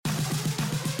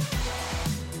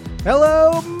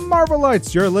Hello,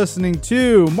 Marvelites! You're listening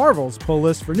to Marvel's Pull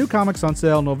List for new comics on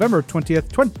sale November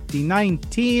 20th,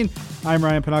 2019. I'm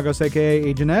Ryan Panagos, aka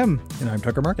Agent M. And I'm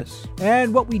Tucker Marcus.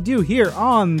 And what we do here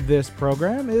on this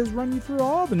program is run you through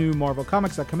all the new Marvel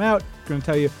comics that come out. We're going to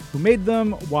tell you who made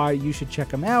them, why you should check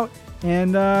them out,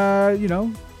 and,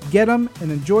 get them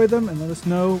and enjoy them and let us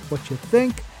know what you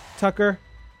think. Tucker,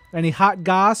 any hot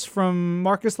goss from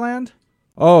Marcus Land?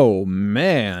 Oh,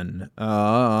 man.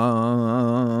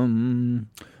 I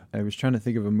was trying to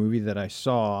think of a movie that I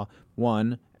saw.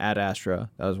 One, Ad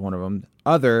Astra. That was one of them.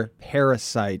 Other,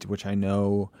 Parasite, which I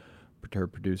know her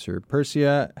producer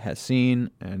Persia has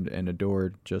seen and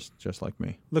adored just like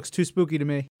me. Looks too spooky to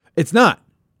me. It's not.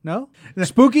 No?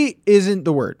 Spooky isn't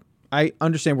the word. I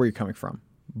understand where you're coming from,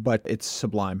 but it's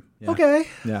sublime. Yeah. Okay.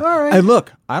 Yeah. All right. And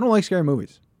look, I don't like scary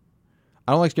movies.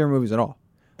 I don't like scary movies at all.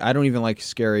 I don't even like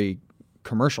scary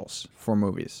commercials for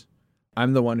movies.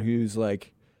 I'm the one who's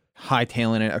like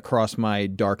hightailing it across my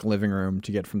dark living room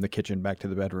to get from the kitchen back to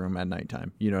the bedroom at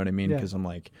nighttime. You know what I mean? Because I'm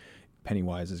like,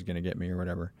 Pennywise is going to get me or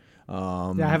whatever.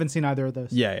 I haven't seen either of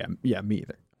those. Yeah, me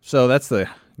either. So that's the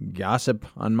gossip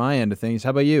on my end of things.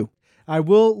 How about you? I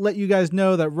will let you guys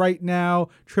know that right now,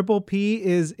 Triple P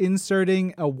is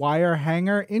inserting a wire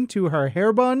hanger into her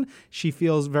hair bun. She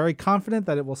feels very confident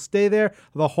that it will stay there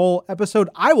the whole episode.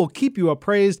 I will keep you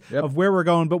appraised of where we're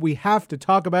going, but we have to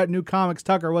talk about new comics.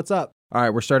 Tucker, what's up? All right,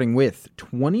 we're starting with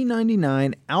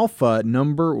 2099 Alpha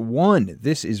 #1.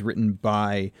 This is written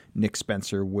by Nick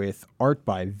Spencer with art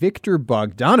by Victor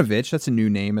Bogdanovich. That's a new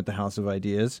name at the House of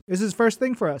Ideas. This is his first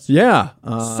thing for us. Yeah.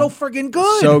 So friggin'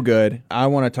 good. So good. I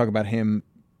want to talk about him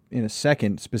in a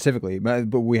second specifically, but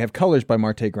we have colors by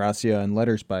Marte Gracia and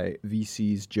letters by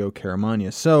VC's Joe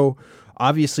Caramagna. So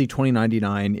obviously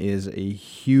 2099 is a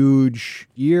huge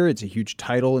year. It's a huge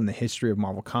title in the history of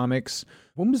Marvel Comics.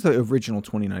 When was the original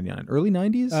 2099? Early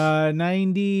 90s?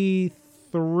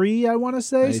 93, I want to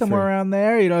say, 93. somewhere around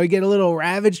there. You know, you get a little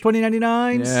Ravage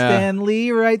 2099. Yeah. Stan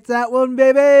Lee writes that one,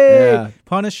 baby. Yeah.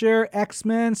 Punisher,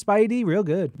 X-Men, Spidey, real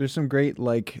good. There's some great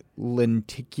like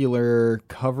lenticular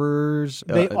covers.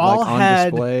 They all like on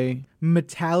had display.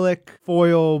 Metallic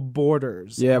foil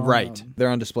borders. Yeah, right. They're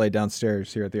on display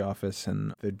downstairs here at the office,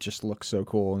 and they just look so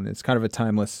cool. And it's kind of a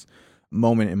timeless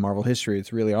moment in Marvel history.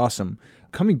 It's really awesome.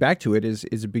 Coming back to it is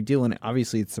a big deal, and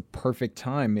obviously it's a perfect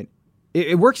time.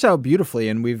 It works out beautifully,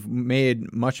 and we've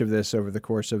made much of this over the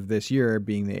course of this year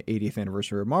being the 80th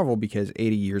anniversary of Marvel, because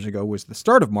 80 years ago was the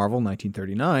start of Marvel,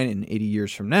 1939, and 80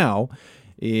 years from now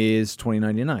is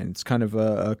 2099. It's kind of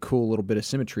a cool little bit of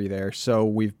symmetry there. So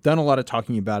we've done a lot of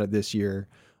talking about it this year,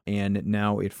 and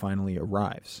now it finally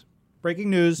arrives. Breaking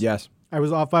news. Yes. I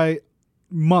was off by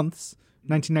months,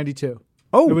 1992.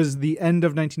 Oh. It was the end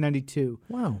of 1992.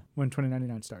 Wow. When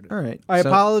 2099 started. All right. I So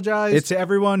apologize to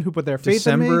everyone who put their faith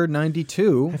in me. December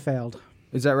 92. I failed.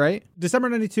 Is that right? December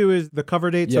 92 is the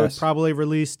cover date, so Yes. it's probably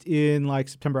released in like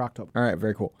September, October. All right,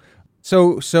 very cool.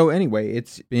 So anyway,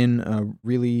 it's been a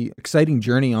really exciting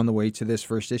journey on the way to this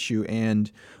first issue, and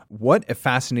what a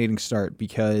fascinating start,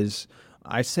 because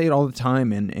I say it all the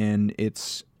time, and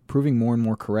it's proving more and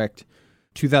more correct.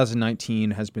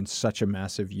 2019 has been such a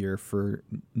massive year for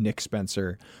Nick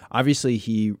Spencer. Obviously,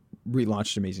 he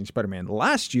relaunched Amazing Spider-Man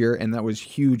last year, and that was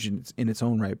huge in its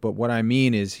own right. But what I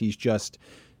mean is he's just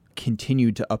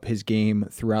continued to up his game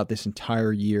throughout this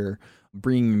entire year,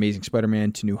 bringing Amazing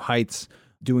Spider-Man to new heights,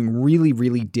 doing really,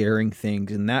 really daring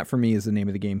things. And that, for me, is the name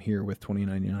of the game here with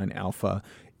 2099 Alpha.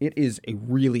 It is a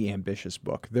really ambitious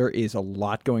book. There is a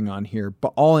lot going on here,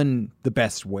 but all in the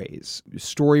best ways.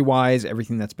 Story-wise,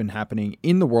 everything that's been happening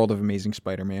in the world of Amazing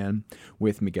Spider-Man,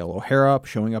 with Miguel O'Hara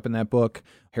showing up in that book,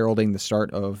 heralding the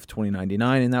start of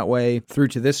 2099 in that way, through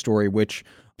to this story, which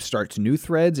starts new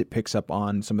threads. It picks up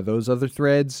on some of those other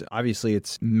threads. Obviously,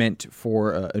 it's meant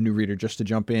for a new reader just to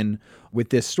jump in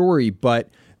with this story, but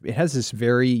it has this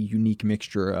very unique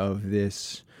mixture of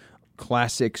this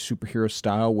classic superhero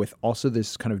style with also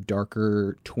this kind of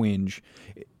darker twinge.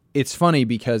 It's funny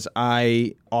because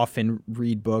I often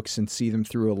read books and see them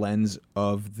through a lens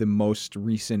of the most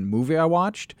recent movie I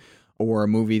watched, or a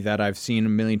movie that I've seen a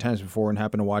million times before and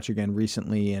happened to watch again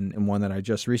recently, and one that I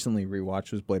just recently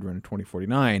rewatched was Blade Runner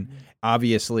 2049. Mm-hmm.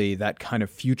 Obviously, that kind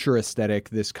of future aesthetic,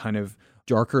 this kind of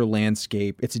darker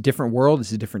landscape, it's a different world,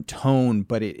 it's a different tone,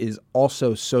 but it is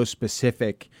also so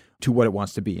specific to what it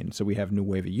wants to be. And so we have New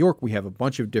Wave of York, we have a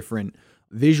bunch of different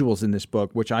visuals in this book,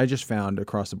 which I just found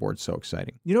across the board so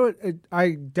exciting. You know what?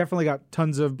 I definitely got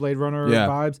tons of Blade Runner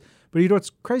vibes. But you know what's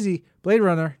crazy? Blade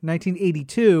Runner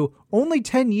 1982, only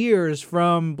 10 years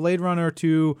from Blade Runner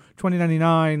to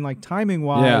 2099, like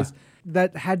timing-wise.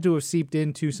 that had to have seeped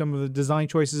into some of the design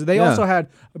choices. They also had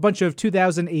a bunch of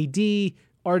 2000 AD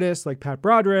artists like Pat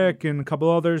Broderick and a couple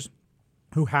others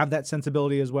who have that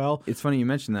sensibility as well. It's funny you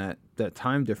mentioned that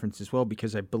time difference as well,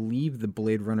 because I believe the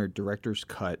Blade Runner director's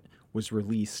cut was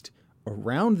released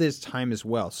around this time as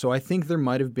well. So I think there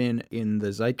might have been in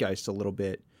the zeitgeist a little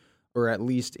bit, or at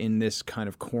least in this kind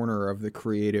of corner of the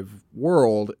creative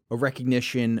world, a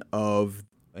recognition of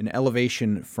an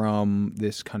elevation from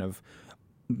this kind of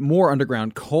more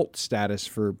underground cult status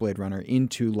for Blade Runner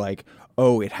into like,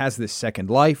 oh, it has this second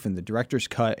life and the director's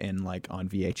cut and like on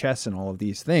VHS and all of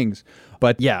these things.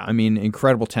 But yeah, I mean,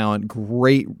 incredible talent,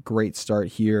 great start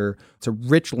here. It's a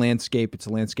rich landscape. It's a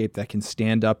landscape that can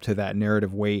stand up to that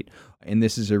narrative weight. And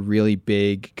this is a really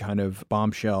big kind of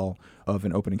bombshell of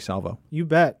an opening salvo. You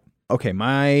bet. Okay,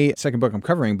 my second book I'm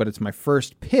covering, but it's my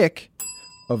first pick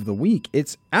of the week.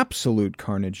 It's Absolute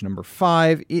Carnage number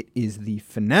 5. It is the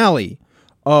finale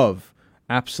of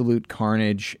Absolute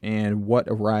Carnage, and what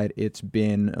a ride it's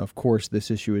been. Of course, this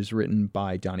issue is written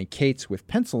by Donny Cates with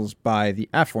pencils by the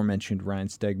aforementioned Ryan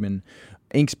Stegman,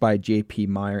 inks by J.P.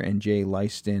 Meyer and Jay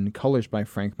Leiston, colors by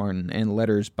Frank Martin, and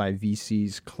letters by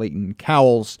VC's Clayton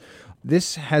Cowles.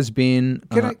 This has been...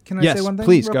 Can I yes, say one thing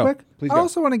please real go. quick? Please I go.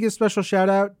 also want to give a special shout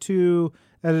out to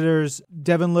editors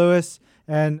Devin Lewis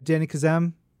and Danny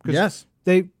Kazem. Yes.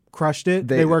 They crushed it.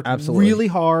 They worked really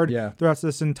hard throughout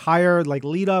this entire like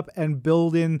lead up and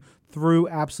build in through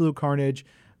Absolute Carnage.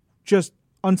 Just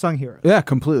unsung heroes. Yeah,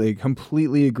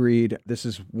 completely agreed. This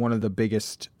is one of the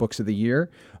biggest books of the year,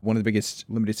 one of the biggest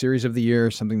limited series of the year,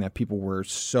 something that people were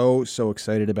so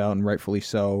excited about, and rightfully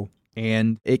so.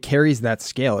 And it carries that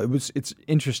scale. It's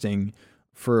interesting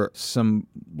for some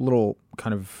little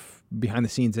kind of behind the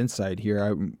scenes insight here.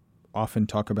 I often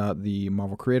talk about the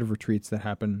Marvel Creative Retreats that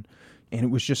happen, and it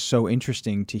was just so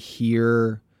interesting to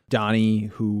hear Donnie,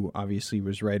 who obviously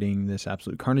was writing this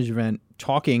Absolute Carnage event,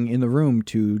 talking in the room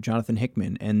to Jonathan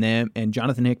Hickman, and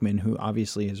Jonathan Hickman, who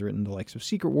obviously has written the likes of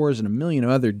Secret Wars and a million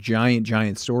other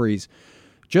giant stories,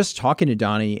 just talking to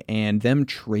Donnie and them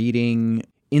trading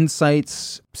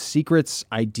insights, secrets,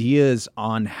 ideas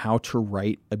on how to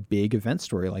write a big event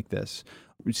story like this.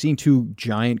 Seeing two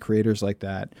giant creators like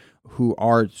that who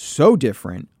are so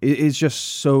different is just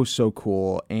so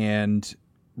cool. And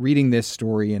reading this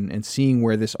story and seeing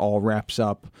where this all wraps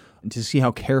up, and to see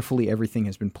how carefully everything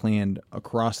has been planned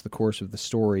across the course of the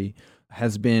story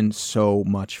has been so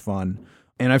much fun.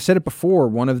 And I've said it before,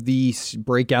 one of the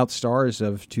breakout stars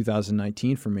of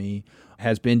 2019 for me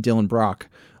has been Dylan Brock.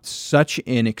 Such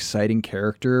an exciting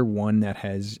character, one that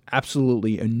has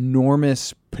absolutely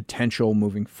enormous potential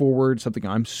moving forward, something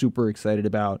I'm super excited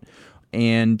about.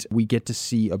 And we get to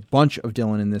see a bunch of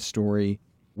Dylan in this story.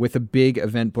 With a big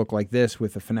event book like this,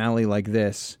 with a finale like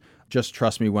this, just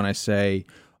trust me when I say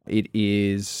it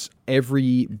is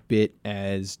every bit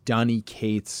as Donny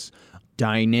Cates'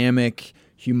 dynamic,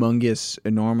 humongous,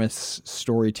 enormous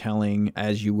storytelling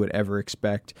as you would ever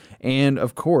expect. And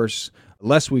of course,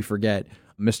 lest we forget,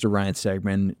 Mr. Ryan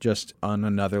Stegman, just on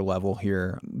another level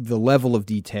here. The level of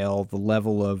detail, the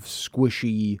level of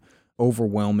squishy,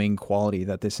 overwhelming quality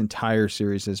that this entire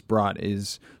series has brought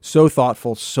is so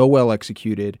thoughtful, so well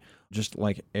executed, just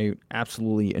like a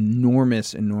absolutely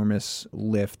enormous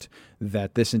lift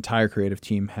that this entire creative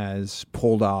team has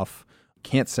pulled off.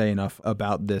 Can't say enough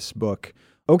about this book.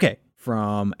 Okay,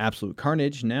 from Absolute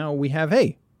Carnage, now we have,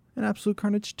 an Absolute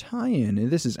Carnage tie-in. And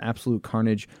this is Absolute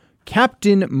Carnage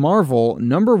Captain Marvel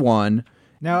 #1.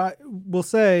 Now, we'll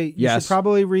say you should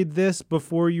probably read this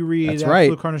before you read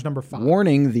Absolute Carnage #5.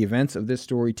 Warning, the events of this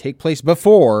story take place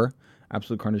before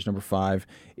Absolute Carnage #5.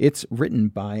 It's written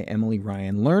by Emily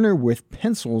Ryan Lerner with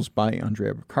pencils by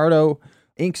Andrea Ricardo,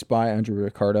 inks by Andrea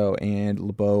Ricardo and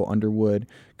LeBeau Underwood,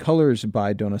 colors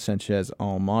by Dona Sanchez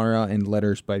Almara, and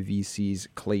letters by VC's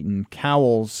Clayton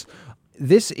Cowles.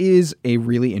 This is a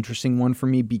really interesting one for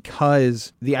me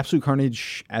because the Absolute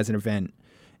Carnage as an event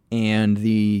and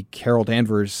the Carol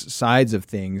Danvers sides of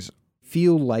things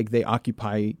feel like they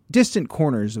occupy distant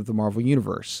corners of the Marvel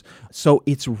Universe. So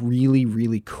it's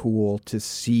really cool to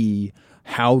see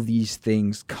how these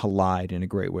things collide in a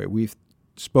great way. We've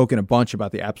spoken a bunch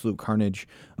about the Absolute Carnage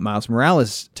Miles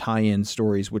Morales tie-in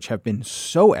stories, which have been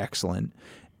so excellent.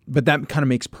 But that kind of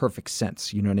makes perfect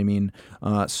sense, you know what I mean?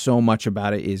 So much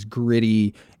about it is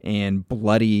gritty and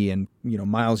bloody, and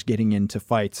Miles getting into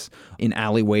fights in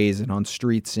alleyways and on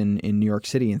streets in New York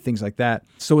City and things like that.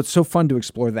 So it's so fun to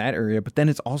explore that area, but then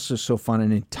it's also so fun,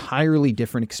 an entirely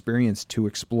different experience to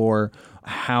explore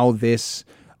how this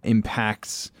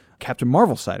impacts Captain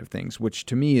Marvel's side of things, which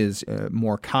to me is a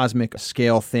more cosmic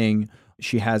scale thing.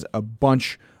 She has a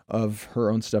bunch of her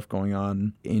own stuff going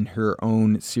on in her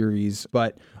own series.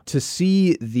 But to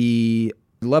see the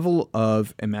level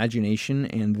of imagination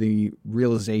and the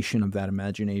realization of that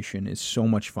imagination is so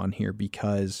much fun here,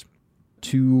 because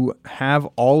to have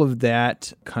all of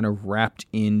that kind of wrapped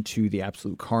into the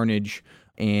absolute carnage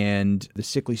and the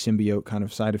sickly symbiote kind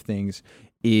of side of things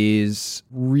is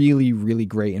really, really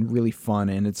great and really fun.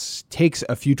 And it takes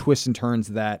a few twists and turns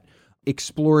that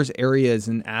explores areas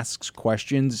and asks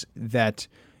questions that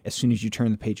as soon as you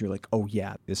turn the page, you're like, oh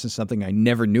yeah, this is something I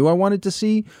never knew I wanted to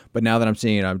see, but now that I'm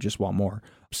seeing it, I just want more.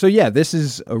 So yeah, this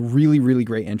is a really, really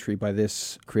great entry by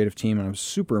this creative team, and I'm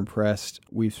super impressed.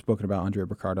 We've spoken about Andrea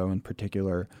Briccardo in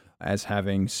particular as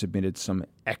having submitted some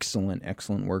excellent,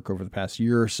 excellent work over the past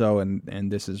year or so,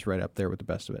 and this is right up there with the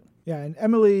best of it. Yeah, and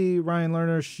Emily Ryan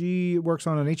Lerner, she works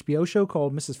on an HBO show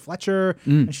called Mrs. Fletcher,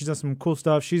 and she's done some cool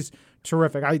stuff. She's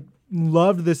terrific. I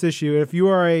loved this issue. If you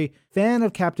are a fan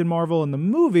of Captain Marvel in the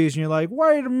movies, and you're like,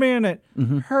 wait a minute,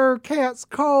 her cat's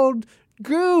called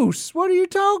Goose. What are you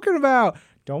talking about?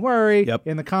 Don't worry. Yep.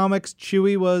 In the comics,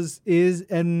 Chewie is,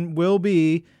 and will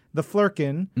be the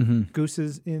Flurkin. Goose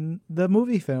is in the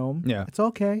movie film. Yeah. It's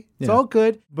okay. It's all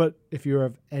good. But if you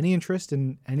have any interest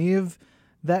in any of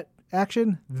that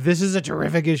action, this is a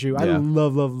terrific issue. I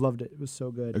loved it. It was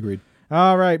so good. Agreed.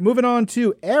 All right, moving on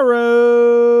to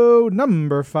AERO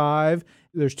number 5.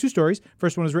 There's 2 stories.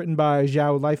 First one is written by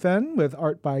Zhao Lifen with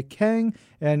art by Kang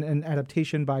and an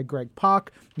adaptation by Greg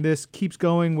Pak. This keeps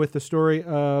going with the story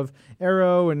of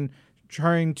AERO and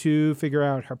trying to figure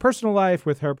out her personal life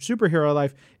with her superhero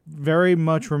life. Very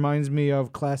much reminds me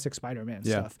of classic Spider-Man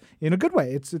stuff in a good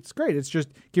way. It's great. It's just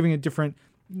giving it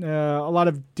a lot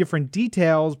of different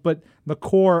details, but the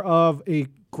core of a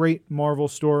great Marvel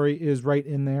story is right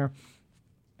in there.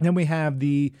 Then we have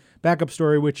the backup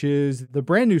story, which is the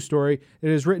brand new story. It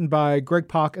is written by Greg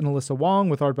Pak and Alyssa Wong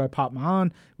with art by Pop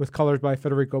Mahan, with colors by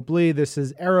Federico Blee. This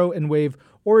is AERO and Wave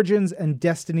Origins and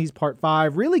Destinies Part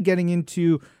 5, really getting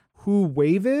into who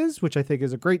Wave is, which I think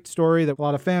is a great story that a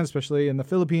lot of fans, especially in the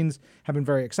Philippines, have been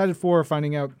very excited for,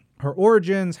 finding out her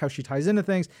origins, how she ties into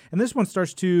things. And this one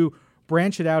starts to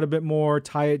branch it out a bit more,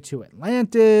 tie it to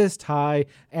Atlantis, tie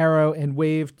AERO and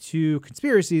Wave to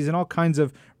conspiracies and all kinds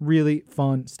of really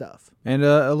fun stuff. And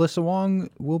Alyssa Wong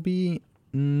will be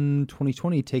in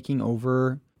 2020 taking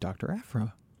over Dr.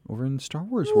 Aphra over in the Star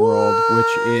Wars world,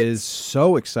 which is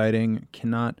so exciting.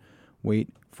 Cannot wait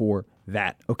for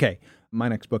that. Okay, my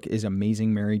next book is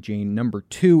Amazing Mary Jane number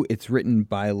 2. It's written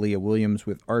by Leah Williams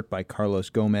with art by Carlos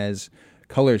Gomez,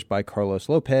 colors by Carlos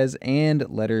Lopez, and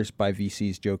letters by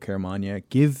VC's Joe Caramagna.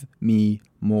 Give me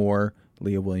more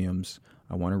Leah Williams.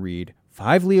 I want to read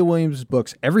 5 Leah Williams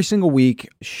books every single week.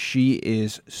 She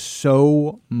is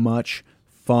so much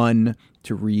fun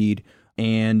to read,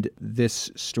 and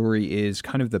this story is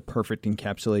kind of the perfect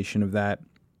encapsulation of that.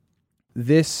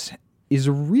 This is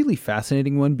a really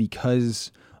fascinating one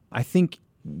because I think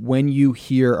when you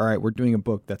hear, all right, we're doing a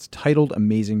book that's titled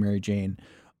Amazing Mary Jane,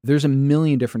 there's a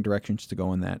million different directions to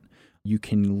go in that. You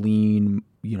can lean,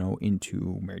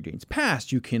 into Mary Jane's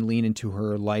past. You can lean into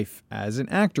her life as an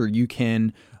actor. You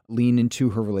can lean into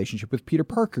her relationship with Peter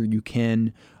Parker. You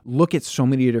can look at so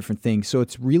many different things. So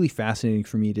it's really fascinating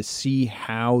for me to see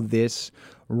how this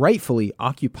rightfully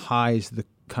occupies the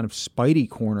kind of Spidey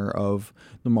corner of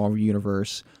the Marvel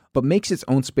Universe, but makes its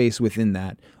own space within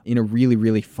that in a really,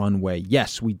 really fun way.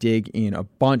 Yes, we dig in a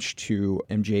bunch to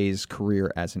MJ's career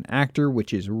as an actor,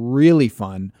 which is really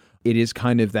fun. It is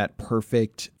kind of that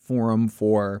perfect forum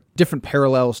for different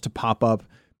parallels to pop up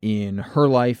in her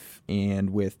life and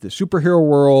with the superhero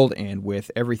world and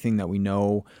with everything that we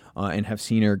know and have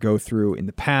seen her go through in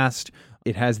the past.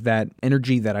 It has that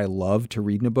energy that I love to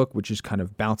read in a book, which is kind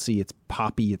of bouncy, it's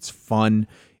poppy, it's fun.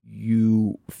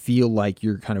 You feel like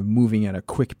you're kind of moving at a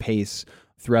quick pace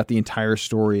throughout the entire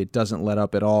story. It doesn't let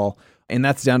up at all. And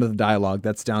that's down to the dialogue.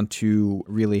 That's down to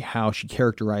really how she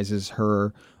characterizes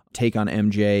her take on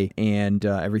MJ and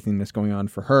everything that's going on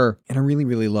for her. And I really,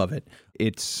 really love it.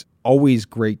 It's always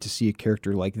great to see a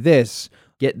character like this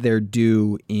get their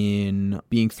due in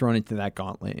being thrown into that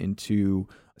gauntlet, into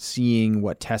seeing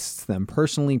what tests them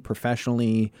personally,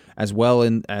 professionally, as well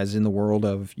as in the world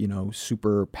of,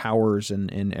 superpowers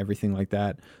and everything like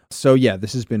that. So yeah,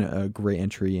 this has been a great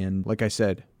entry. And like I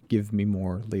said, give me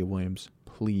more Leah Williams,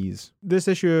 please. This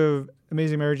issue of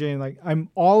Amazing Mary Jane, I'm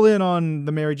all in on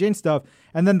the Mary Jane stuff.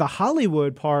 And then the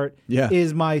Hollywood part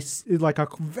is a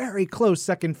very close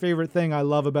second favorite thing I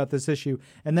love about this issue.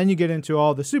 And then you get into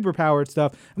all the superpowered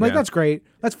stuff. I'm like, that's great.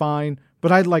 That's fine.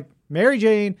 But I'd like Mary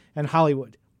Jane and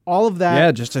Hollywood. All of that.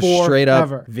 Yeah, just a straight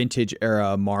up vintage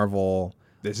era Marvel.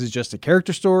 This is just a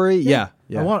character story. Yeah.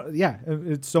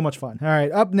 It's so much fun. All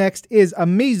right, up next is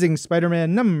Amazing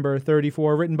Spider-Man number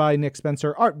 34, written by Nick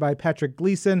Spencer, art by Patrick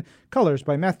Gleason, colors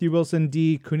by Matthew Wilson,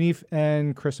 D. Cunif,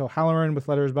 and Chris O'Halloran, with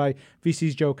letters by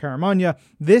VC's Joe Caramagna.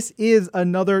 This is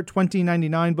another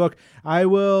 $20.99 book. I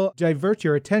will divert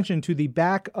your attention to the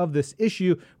back of this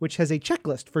issue, which has a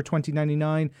checklist for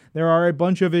 $20.99. There are a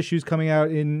bunch of issues coming out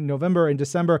in November and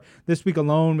December. This week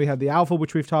alone, we had the Alpha,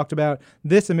 which we've talked about,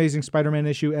 this Amazing Spider-Man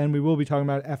issue, and we will be talking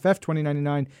about FF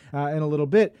 $20.99 in a little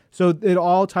bit. So it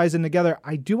all ties in together.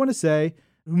 I do want to say,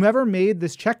 whomever made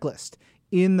this checklist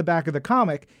in the back of the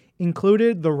comic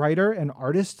included the writer and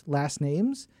artist last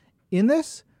names in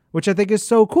this, which I think is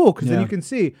so cool, because then you can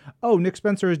see, oh, Nick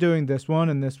Spencer is doing this one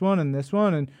and this one and this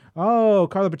one, and oh,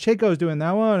 Carlo Pacheco is doing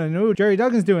that one, and oh, Jerry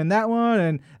Duggan's doing that one,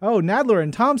 and oh, Nadler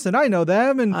and Thompson, I know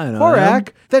them, and Horak.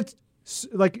 That's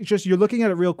like, just, you're looking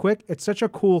at it real quick. It's such a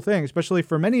cool thing, especially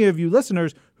for many of you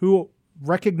listeners who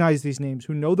recognize these names,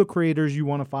 who know the creators you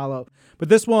want to follow. But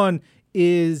this one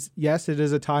is, yes, it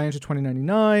is a tie into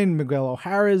 2099. Miguel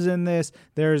O'Hara's in this.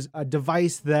 There's a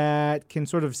device that can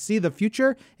sort of see the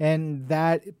future, and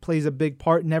that plays a big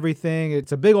part in everything.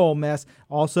 It's a big old mess.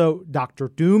 Also, Dr.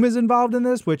 Doom is involved in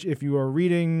this, which if you are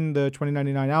reading the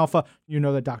 2099 Alpha, you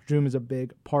know that Dr. Doom is a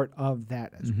big part of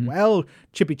that as well.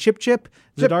 Chip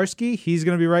Zdarsky, he's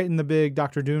going to be writing the big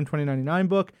Dr. Doom 2099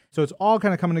 book. So it's all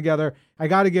kind of coming together. I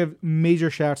got to give major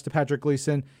shouts to Patrick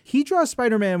Gleason. He draws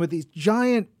Spider-Man with these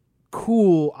giant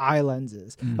cool eye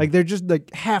lenses. Like, they're just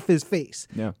like half his face.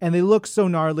 Yeah. And they look so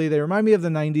gnarly. They remind me of the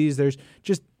 90s. There's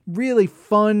just really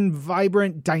fun,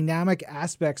 vibrant, dynamic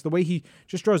aspects. The way he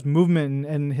just draws movement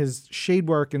and his shade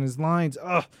work and his lines.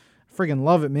 Ugh, I friggin'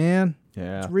 love it, man.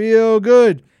 Yeah. It's real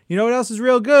good. You know what else is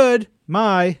real good?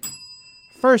 My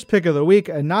first pick of the week,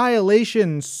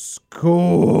 Annihilation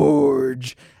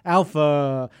Scourge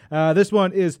Alpha. This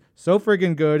one is so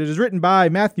friggin' good. It is written by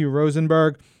Matthew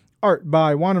Rosenberg, art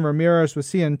by Juan Ramirez with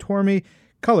Cian Tormey,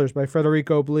 colors by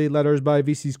Federico Blee, letters by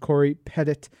VC's Corey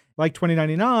Pettit. Like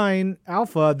 2099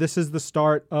 Alpha, this is the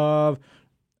start of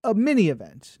a mini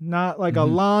event, not like a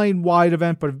line-wide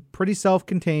event, but pretty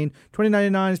self-contained.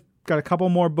 2099's got a couple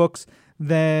more books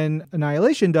than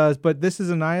Annihilation does, but this is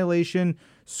Annihilation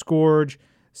Scourge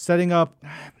setting up.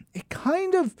 It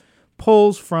kind of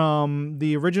pulls from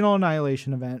the original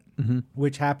Annihilation event,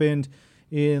 which happened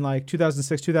in like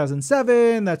 2006,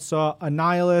 2007, that saw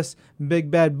Annihilus,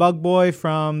 big bad bug boy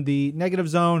from the Negative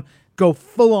Zone, go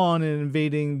full on in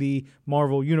invading the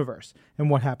Marvel universe. And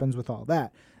what happens with all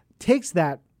that? Takes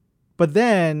that, but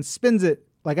then spins it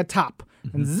like a top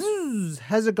and zzz,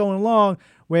 has it going along,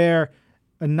 where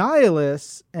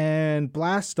Annihilus and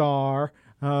Blastar,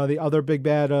 the other big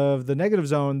bad of the Negative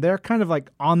Zone, they're kind of like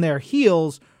on their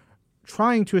heels,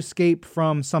 trying to escape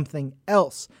from something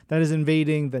else that is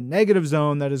invading the Negative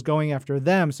Zone that is going after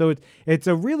them. So it's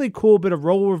a really cool bit of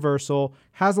role reversal,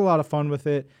 has a lot of fun with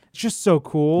it. It's just so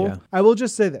cool. Yeah. I will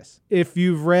just say this. If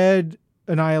you've read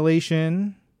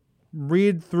Annihilation,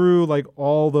 read through like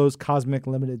all those Cosmic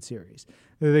Limited series.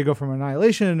 They go from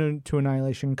Annihilation to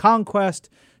Annihilation Conquest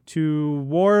to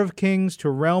War of Kings to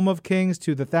Realm of Kings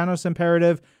to the Thanos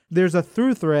Imperative. There's a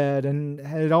through thread, and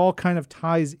it all kind of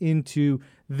ties into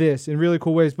this in really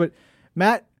cool ways. But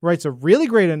Matt writes a really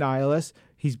great Annihilus.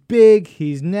 He's big,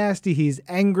 he's nasty, he's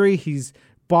angry, he's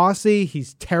bossy,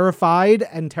 he's terrified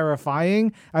and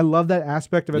terrifying. I love that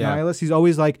aspect of Annihilus. He's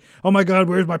always like, oh my God,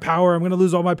 where's my power? I'm going to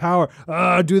lose all my power.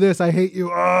 Do this, I hate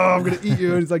you. I'm going to eat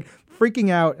you. And he's like freaking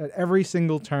out at every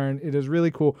single turn. It is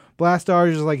really cool. Blastar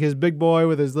is just like his big boy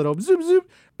with his little zoop zoop.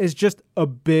 It's just a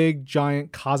big,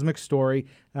 giant cosmic story.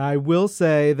 I will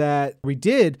say that we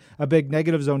did a big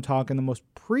Negative Zone talk in the most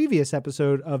previous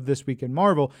episode of This Week in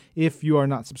Marvel. If you are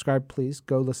not subscribed, please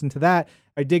go listen to that.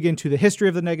 I dig into the history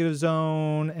of the Negative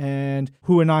Zone and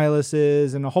who Annihilus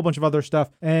is and a whole bunch of other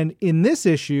stuff. And in this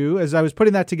issue, as I was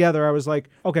putting that together, I was like,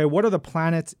 okay, what are the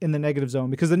planets in the Negative Zone?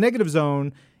 Because the Negative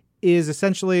Zone is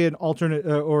essentially an alternate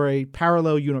or a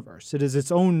parallel universe. It is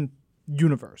its own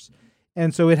universe.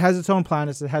 And so it has its own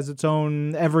planets, it has its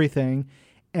own everything.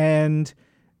 And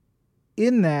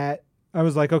in that, I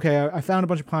was like, okay, I found a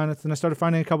bunch of planets, and I started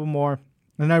finding a couple more.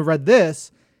 And I read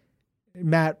this.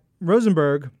 Matt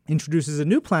Rosenberg introduces a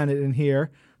new planet in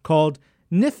here called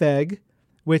Nifeg,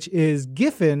 which is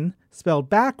Giffen, spelled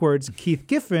backwards. Keith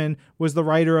Giffen was the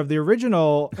writer of the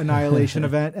original Annihilation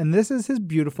event, and this is his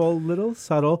beautiful little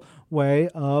subtle way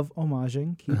of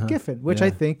homaging Keith Giffen, which I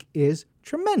think is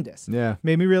tremendous. Yeah.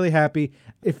 Made me really happy.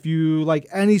 If you like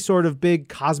any sort of big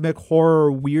cosmic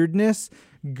horror weirdness,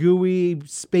 gooey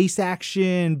space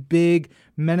action, big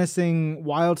menacing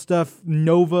wild stuff,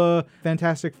 Nova,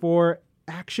 Fantastic Four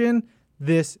action,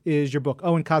 this is your book.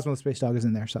 Oh, and Cosmo the Space Dog is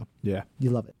in there, so Yeah.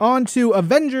 you love it. On to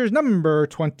Avengers number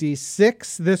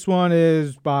 26. This one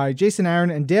is by Jason Aaron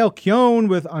and Dale Keown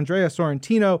with Andrea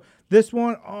Sorrentino. This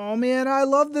one, oh man, I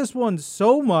love this one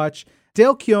so much.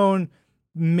 Dale Keown,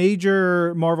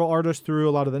 major Marvel artist through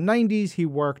a lot of the 90s. He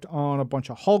worked on a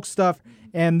bunch of Hulk stuff,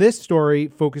 and this story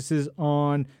focuses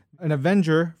on an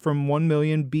Avenger from 1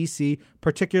 million BC,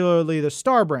 particularly the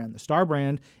Star Brand. The Star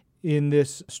Brand in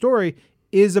this story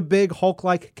is a big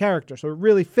Hulk-like character, so it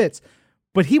really fits.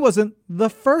 But he wasn't the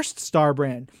first Star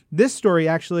Brand. This story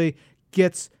actually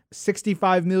gets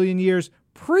 65 million years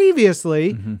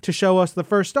previously to show us the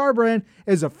first Star Brand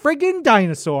is a friggin'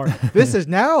 dinosaur. This is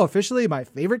now officially my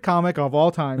favorite comic of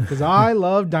all time because I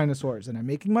love dinosaurs, and I'm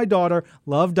making my daughter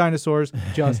love dinosaurs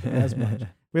just as much.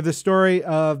 We have the story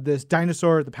of this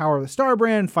dinosaur, the power of the Star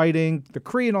Brand, fighting the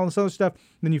Kree and all this other stuff.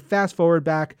 Then you fast forward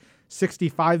back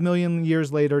 65 million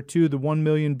years later to the 1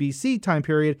 million BC time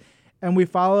period, and we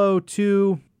follow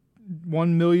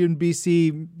 1 million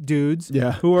BC dudes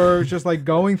who are just like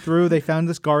going through. They found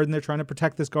this garden. They're trying to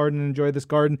protect this garden and enjoy this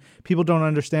garden. People don't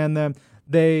understand them.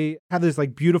 They have this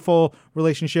like beautiful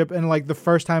relationship, and like the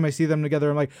first time I see them together,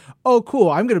 I'm like, oh, cool.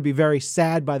 I'm going to be very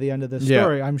sad by the end of this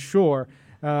story, I'm sure.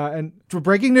 And for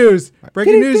breaking news,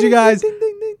 you guys.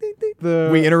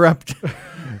 We interrupt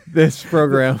this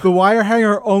program. The wire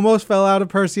hanger almost fell out of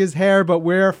Perseus' hair, but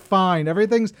we're fine.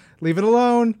 Leave it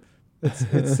alone.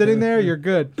 It's sitting there. You're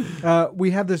good.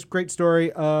 We have this great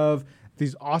story of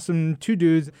these awesome two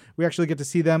dudes. We actually get to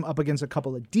see them up against a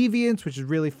couple of deviants, which is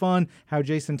really fun, how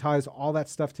Jason ties all that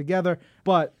stuff together.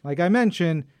 But like I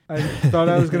mentioned, I thought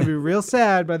I was going to be real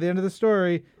sad by the end of the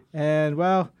story. And,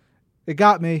 well, it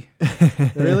got me.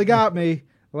 It really got me.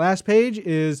 The last page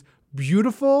is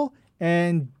beautiful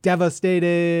and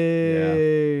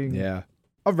devastating. Yeah.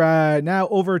 All right. Now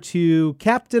over to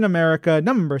Captain America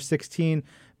number 16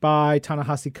 by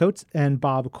Ta-Nehisi Coates and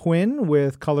Bob Quinn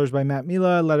with colors by Matt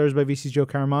Milla, letters by VC's Joe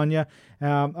Caramagna,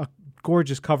 a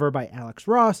gorgeous cover by Alex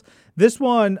Ross. This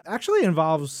one actually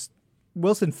involves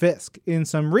Wilson Fisk in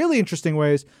some really interesting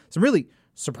ways, some really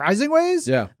surprising ways.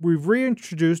 Yeah. We've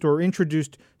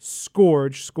introduced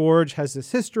Scourge. Scourge has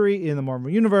this history in the Marvel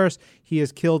Universe. He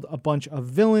has killed a bunch of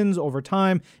villains over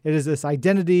time. It is this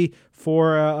identity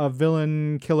for a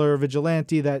villain, killer,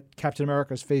 vigilante that Captain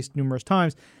America has faced numerous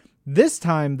times. This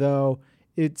time, though,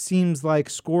 it seems like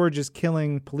Scourge is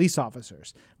killing police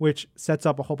officers, which sets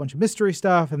up a whole bunch of mystery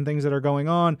stuff and things that are going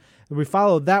on. And we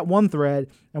follow that one thread,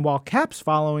 and while Cap's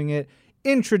following it,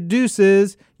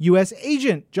 introduces U.S.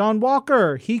 Agent John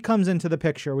Walker. He comes into the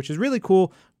picture, which is really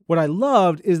cool. What I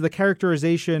loved is the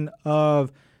characterization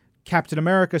of Captain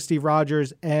America, Steve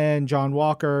Rogers, and John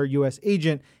Walker, U.S.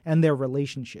 Agent, and their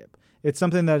relationship. It's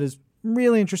something that is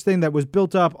really interesting that was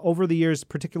built up over the years,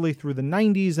 particularly through the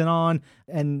 90s and on,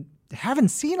 and haven't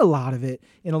seen a lot of it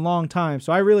in a long time.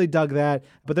 So I really dug that.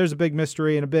 But there's a big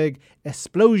mystery and a big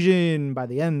explosion by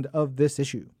the end of this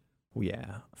issue.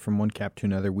 Yeah, from one cap to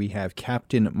another, we have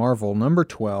Captain Marvel number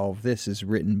 12. This is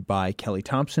written by Kelly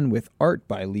Thompson with art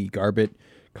by Lee Garbett,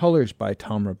 colors by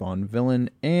Tom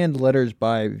Rabon-Villain, and letters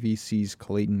by VC's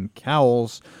Clayton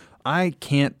Cowles. I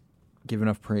can't give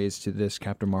enough praise to this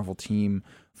Captain Marvel team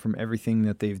from everything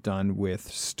that they've done with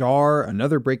Star,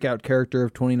 another breakout character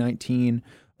of 2019,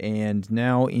 and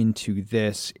now into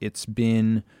this. It's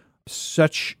been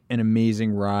such an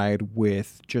amazing ride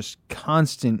with just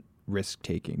constant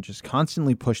risk-taking, just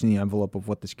constantly pushing the envelope of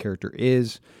what this character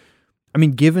is. I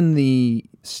mean, given the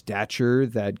stature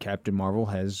that Captain Marvel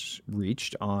has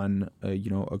reached on a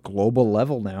global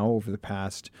level now over the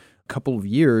past couple of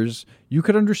years, you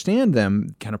could understand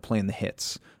them kind of playing the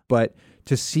hits. But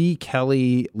to see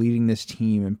Kelly leading this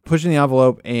team and pushing the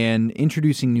envelope and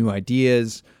introducing new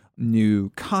ideas, new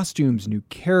costumes, new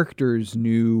characters,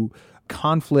 new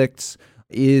conflicts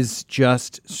is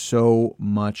just so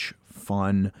much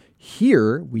fun.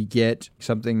 Here we get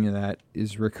something that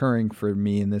is recurring for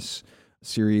me in this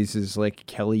series is like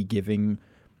Kelly giving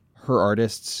her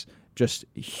artists just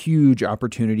huge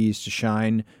opportunities to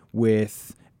shine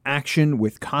with action,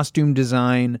 with costume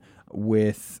design,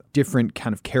 with different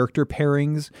kind of character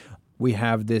pairings. We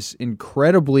have this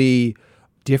incredibly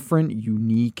different,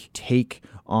 unique take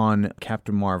on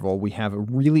Captain Marvel. We have a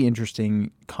really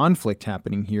interesting conflict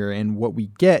happening here, and what we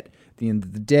get at the end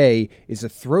of the day is a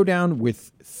throwdown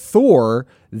with Thor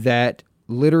that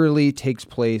literally takes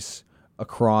place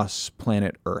across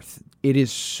planet Earth. It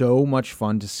is so much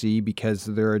fun to see because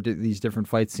there are these different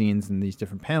fight scenes and these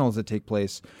different panels that take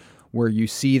place where you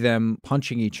see them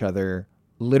punching each other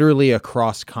literally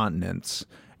across continents,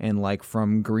 and like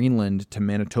from Greenland to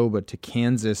Manitoba to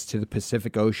Kansas to the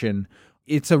Pacific Ocean.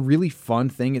 it's a really fun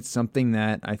thing. It's something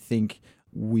that I think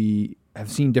we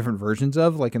have seen different versions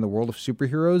of, like in the world of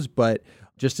superheroes, but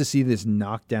just to see this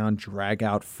knockdown,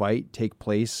 drag-out fight take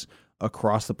place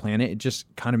across the planet, it just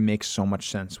kind of makes so much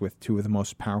sense with two of the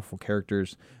most powerful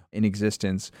characters in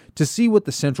existence. To see what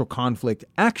the central conflict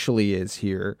actually is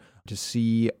here, to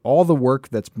see all the work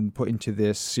that's been put into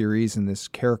this series and this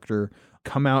character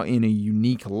come out in a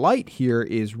unique light here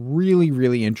is really,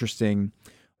 really interesting.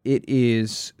 It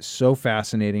is so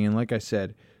fascinating. And like I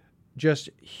said, just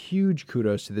huge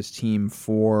kudos to this team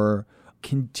for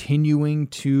continuing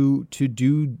to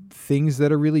do things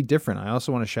that are really different. I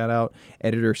also want to shout out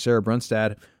editor Sarah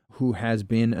Brunstad, who has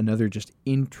been another just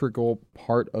integral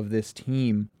part of this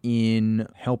team in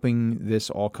helping this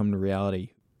all come to reality.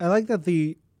 I like that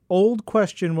the old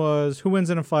question was who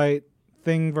wins in a fight,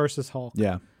 Thing versus Hulk.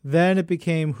 Yeah. Then it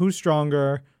became who's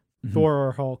stronger, Thor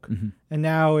or Hulk. And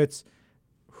now it's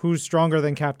who's stronger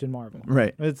than Captain Marvel.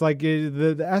 Right. It's like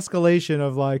the escalation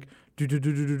of like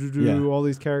all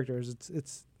these characters.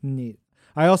 It's neat.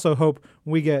 I also hope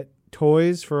we get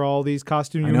toys for all these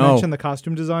costumes. You mentioned the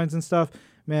costume designs and stuff.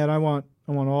 Man, I want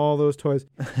all those toys.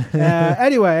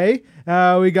 Anyway,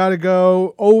 we got to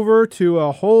go over to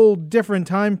a whole different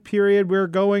time period. We're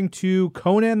going to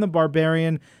Conan the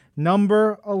Barbarian,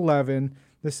 number 11.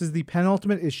 This is the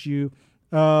penultimate issue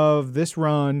of this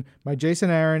run by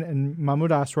Jason Aaron and Mahmoud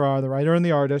Asrar, the writer and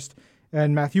the artist,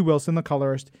 and Matthew Wilson, the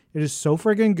colorist. It is so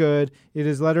friggin' good. It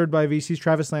is lettered by VC's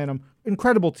Travis Lanham.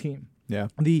 Incredible team. Yeah.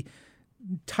 The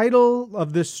title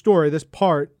of this story, this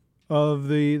part of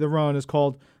the run, is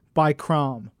called By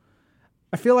Crom.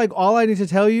 I feel like all I need to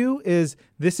tell you is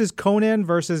this is Conan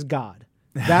versus God.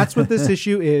 That's what this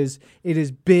issue is. It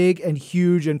is big and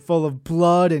huge and full of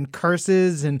blood and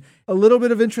curses and a little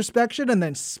bit of introspection and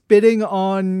then spitting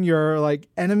on your like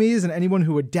enemies and anyone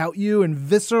who would doubt you and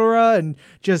viscera and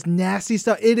just nasty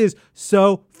stuff. It is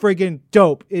so friggin'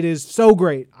 dope. It is so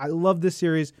great. I love this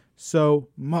series so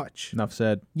much. Enough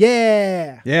said.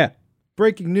 Yeah. Yeah.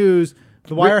 Breaking news.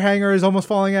 The wire hanger is almost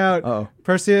falling out. Uh-oh.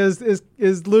 Percy is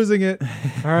losing it.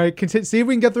 All right. See if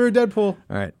we can get through Deadpool. All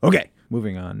right. Okay.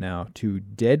 Moving on now to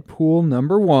Deadpool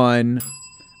number 1.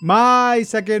 My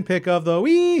second pick of the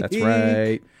week. That's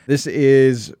right. This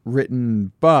is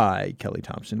written by Kelly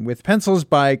Thompson with pencils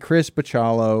by Chris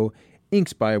Bachalo,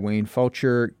 inks by Wayne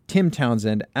Fulcher, Tim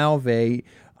Townsend, Alve,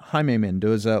 Jaime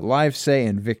Mendoza, Livesay,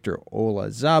 and Victor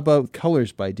Olazaba,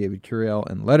 colors by David Curiel,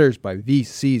 and letters by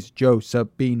VC's Joe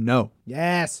Sabino.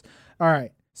 Yes. All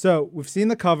right. So we've seen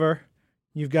the cover.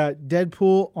 You've got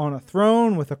Deadpool on a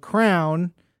throne with a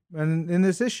crown. And in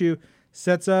this issue,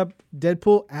 sets up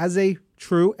Deadpool as a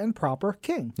true and proper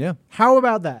king. Yeah. How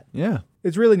about that? Yeah.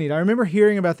 It's really neat. I remember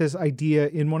hearing about this idea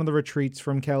in one of the retreats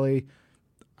from Kelly,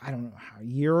 I don't know, a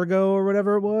year ago or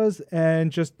whatever it was,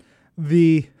 and just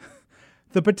the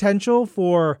potential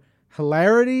for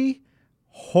hilarity,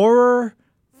 horror,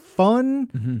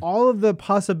 fun, all of the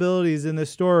possibilities in this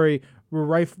story were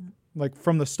rife like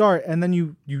from the start, and then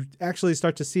you actually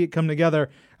start to see it come together.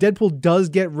 Deadpool does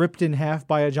get ripped in half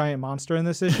by a giant monster in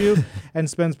this issue and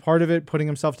spends part of it putting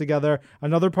himself together.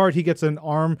 Another part, he gets an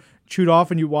arm chewed off,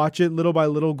 and you watch it little by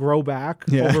little grow back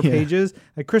over pages.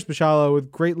 Like Chris Bachalo with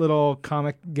great little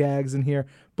comic gags in here.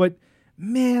 But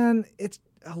man, it's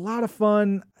a lot of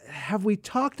fun. Have we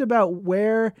talked about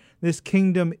where this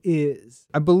kingdom is?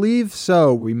 I believe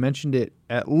so. We mentioned it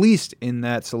at least in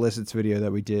that solicits video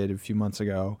that we did a few months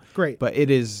ago. Great. But it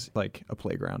is like a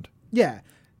playground. Yeah.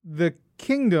 The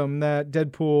kingdom that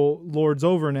Deadpool lords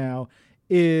over now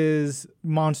is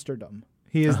monsterdom.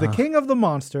 He is the king of the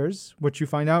monsters, which you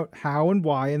find out how and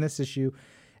why in this issue.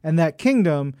 And that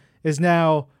kingdom is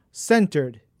now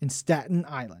centered in Staten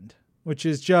Island, which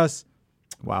is just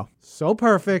wow, so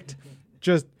perfect.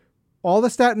 Just all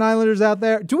the Staten Islanders out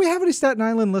there. Do we have any Staten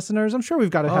Island listeners? I'm sure we've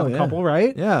got to have a couple,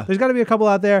 right? Yeah. There's got to be a couple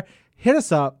out there. Hit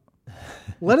us up.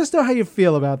 Let us know how you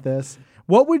feel about this.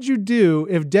 What would you do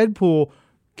if Deadpool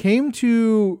came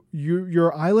to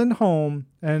your island home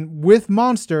and with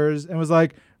monsters and was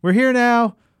like, we're here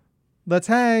now, let's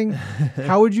hang?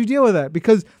 How would you deal with that?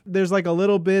 Because there's like a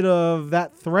little bit of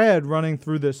that thread running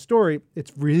through this story.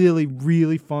 It's really,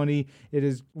 really funny. It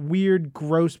is weird,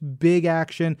 gross, big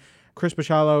action. Chris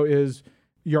Bachalo is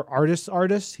your artist's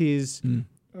artist. He's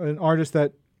an artist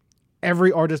that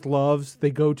every artist loves.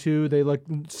 They go to, they like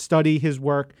study his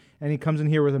work, and he comes in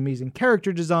here with amazing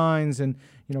character designs and,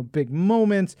 you know, big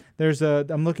moments.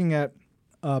 I'm looking at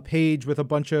a page with a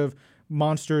bunch of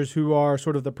monsters who are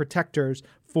sort of the protectors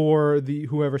for the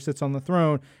whoever sits on the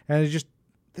throne, and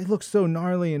they look so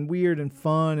gnarly and weird and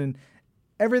fun, and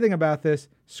everything about this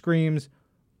screams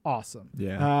awesome.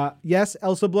 Yeah. Yes,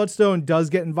 Elsa Bloodstone does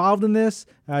get involved in this.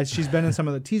 She's been in some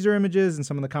of the teaser images and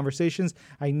some of the conversations.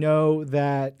 I know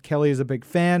that Kelly is a big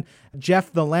fan.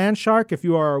 Jeff the Land Shark, if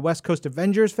you are a West Coast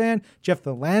Avengers fan, Jeff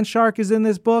the Land Shark is in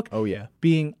this book. Oh, yeah.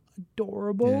 Being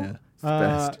adorable. Yeah, it's the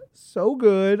best. So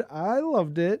good. I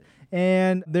loved it.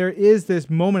 And there is this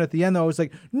moment at the end, though, I was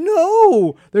like,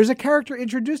 no! There's a character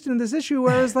introduced in this issue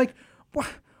where I was like, what?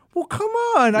 Well, come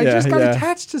on. I just got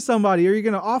attached to somebody. Are you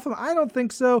going to off him? I don't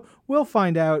think so. We'll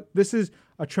find out. This is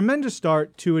a tremendous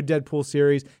start to a Deadpool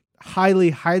series.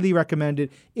 Highly, highly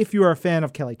recommended if you are a fan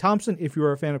of Kelly Thompson, if you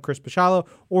are a fan of Chris Pasciallo,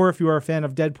 or if you are a fan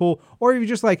of Deadpool, or if you're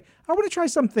just like, I want to try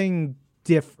something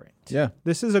different. Yeah.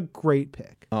 This is a great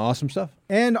pick. Awesome stuff.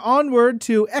 And onward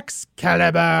to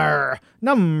Excalibur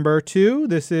 #2.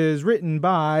 This is written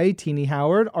by Teenie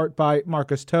Howard, art by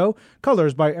Marcus Toe,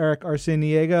 colors by Eric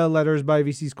Arciniega, letters by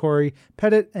VC's Corey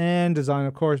Pettit, and design,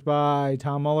 of course, by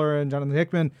Tom Muller and Jonathan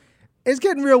Hickman. It's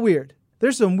getting real weird.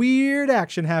 There's some weird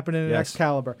action happening in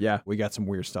Excalibur. Yeah, we got some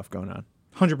weird stuff going on.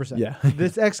 100%. Yeah.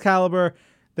 This Excalibur,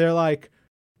 they're like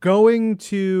going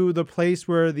to the place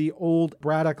where the old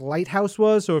Braddock Lighthouse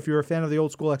was. So if you're a fan of the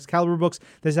old school Excalibur books,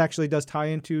 this actually does tie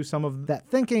into some of that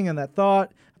thinking and that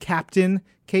thought. Captain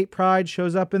Kate Pryde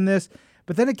shows up in this.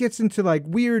 But then it gets into like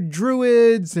weird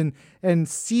druids and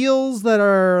seals that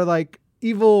are like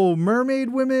evil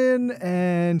mermaid women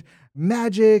and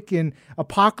magic, and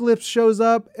Apocalypse shows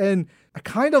up. And I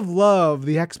kind of love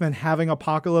the X-Men having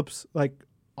Apocalypse like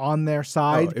on their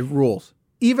side. Oh, it rules.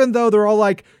 Even though they're all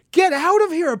like, get out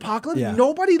of here, Apocalypse. Yeah.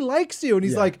 Nobody likes you. And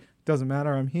he's like, doesn't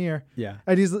matter. I'm here. Yeah.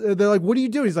 And they're like, what are you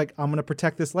doing? He's like, I'm going to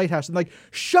protect this lighthouse. And like,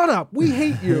 shut up. We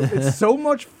hate you. It's so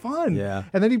much fun. Yeah.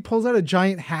 And then he pulls out a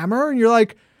giant hammer and you're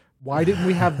like, why didn't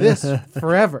we have this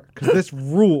forever? Because this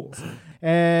rules.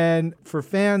 And for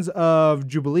fans of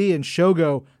Jubilee and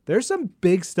Shogo, there's some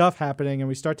big stuff happening. And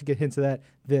we start to get hints of that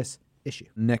this issue.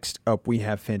 Next up, we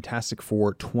have Fantastic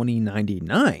Four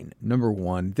 2099,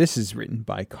 #1. This is written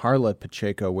by Carla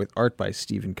Pacheco with art by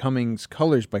Stephen Cummings,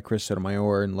 colors by Chris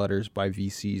Sotomayor, and letters by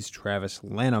VC's Travis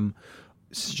Lanham.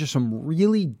 It's just some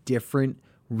really different,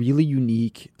 really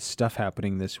unique stuff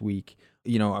happening this week.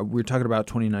 You know, we're talking about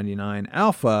 2099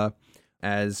 Alpha,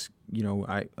 as, you know,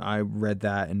 I read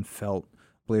that and felt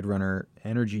Blade Runner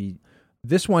energy.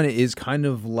 This one is kind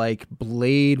of like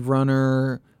Blade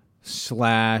Runner /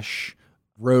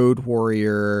 Road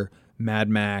Warrior, Mad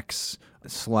Max /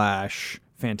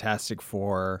 Fantastic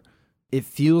Four. It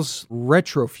feels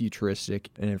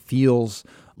retro-futuristic, and it feels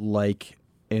like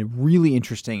a really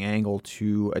interesting angle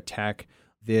to attack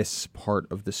this part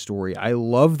of the story. I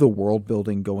love the world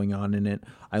building going on in it.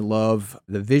 I love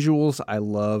the visuals. I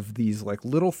love these like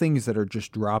little things that are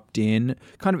just dropped in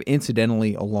kind of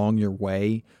incidentally along your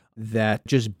way that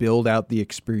just build out the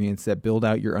experience, that build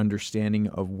out your understanding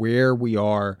of where we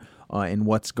are and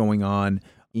what's going on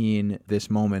in this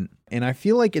moment. And I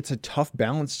feel like it's a tough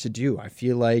balance to do. I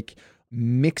feel like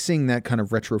mixing that kind of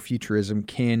retrofuturism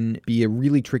can be a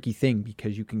really tricky thing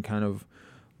because you can kind of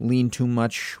lean too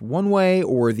much one way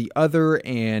or the other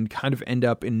and kind of end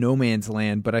up in no man's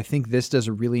land. But I think this does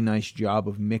a really nice job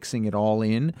of mixing it all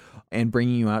in and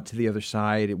bringing you out to the other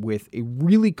side with a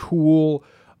really cool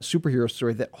superhero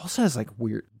story that also has like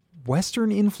weird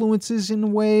Western influences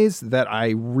in ways that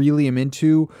I really am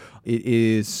into. It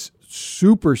is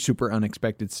super, super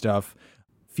unexpected stuff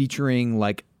featuring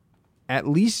like at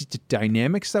least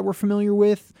dynamics that we're familiar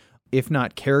with, if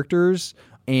not characters,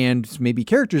 and maybe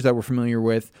characters that we're familiar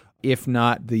with, if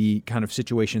not the kind of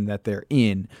situation that they're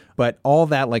in. But all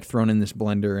that like thrown in this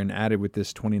blender and added with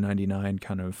this 2099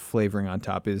 kind of flavoring on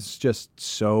top is just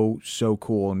so, so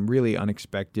cool and really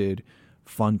unexpected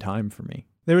fun time for me.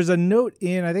 There was a note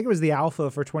in, I think it was the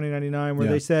Alpha for 2099, where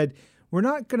they said, we're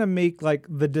not going to make like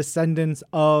the descendants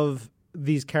of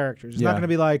these characters. It's not going to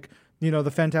be like, you know,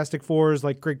 the Fantastic Four's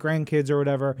like great grandkids or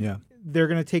whatever. Yeah. They're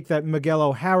going to take that Miguel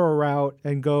O'Hara route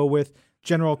and go with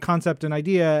general concept and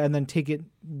idea and then take it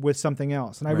with something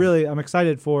else. And I'm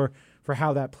excited for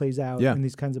how that plays out in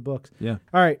these kinds of books. Yeah.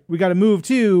 All right, we got to move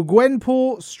to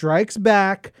Gwenpool Strikes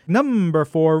Back,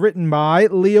 #4, written by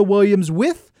Leah Williams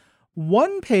with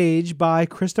one page by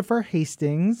Christopher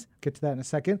Hastings. Get to that in a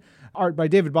second. Art by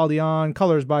David Baldeón,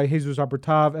 colors by Jesus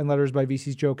Abertav, and letters by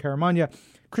VC's Joe Caramagna.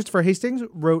 Christopher Hastings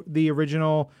wrote the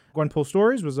original Gwenpool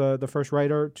stories, was the first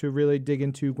writer to really dig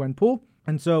into Gwenpool.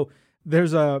 And so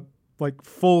there's a like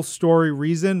full story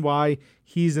reason why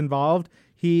he's involved.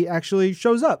 He actually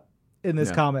shows up in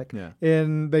this comic. Yeah.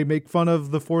 And they make fun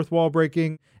of the fourth wall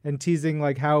breaking and teasing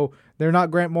like how they're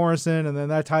not Grant Morrison, and then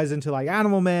that ties into like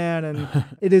Animal Man, and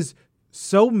it is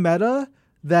so meta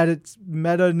that its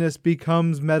meta-ness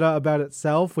becomes meta about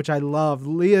itself, which I love.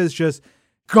 Leah is just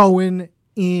going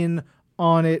in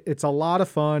on it. It's a lot of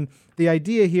fun. The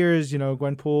idea here is,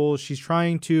 Gwenpool, she's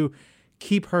trying to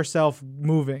keep herself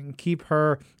moving, keep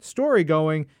her story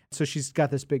going. So she's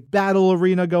got this big battle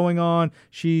arena going on.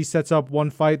 She sets up one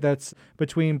fight that's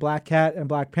between Black Cat and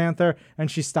Black Panther, and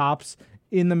she stops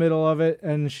in the middle of it,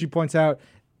 and she points out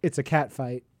it's a cat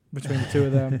fight between the two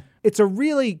of them. It's a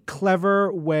really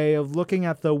clever way of looking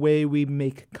at the way we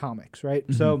make comics, right?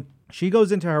 Mm-hmm. So she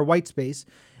goes into her white space,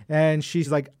 and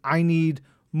she's like, I need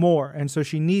more. And so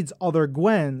she needs other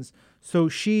Gwens. So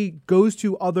she goes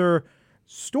to other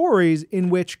stories in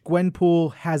which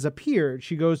Gwenpool has appeared.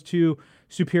 She goes to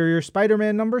Superior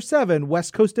Spider-Man #7,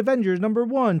 West Coast Avengers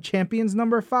 #1, Champions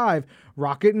 #5,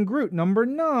 Rocket and Groot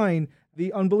 #9,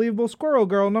 The Unbelievable Squirrel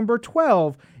Girl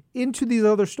 #12, into these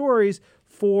other stories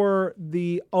for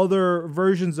the other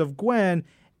versions of Gwen,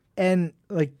 and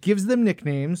like gives them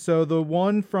nicknames. So the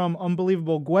one from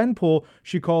Unbelievable Gwenpool,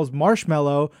 she calls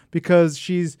Marshmallow because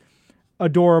she's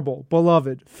adorable,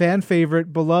 beloved, fan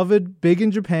favorite, beloved, big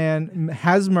in Japan,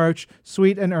 has merch,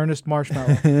 sweet and earnest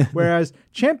marshmallow. Whereas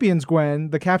Champions Gwen,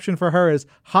 the caption for her is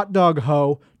Hot Dog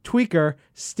Ho, Tweaker,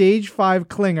 Stage 5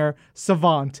 Clinger,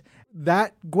 Savant.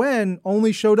 That Gwen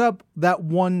only showed up that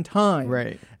one time,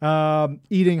 right?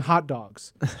 Eating hot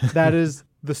dogs. That is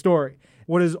the story.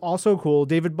 What is also cool,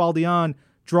 David Baldeón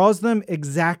draws them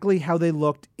exactly how they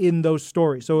looked in those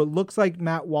stories. So it looks like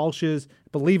Matt Walsh's, I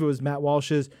believe it was Matt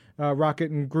Walsh's Rocket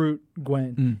and Groot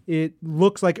Gwen. It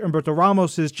looks like Humberto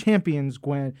Ramos's Champions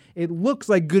Gwen. It looks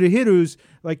like Gurihiru's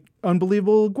like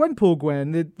Unbelievable Gwenpool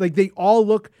Gwen. They all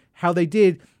look how they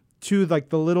did, to like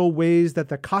the little ways that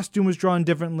the costume was drawn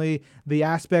differently, the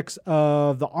aspects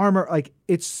of the armor. Like,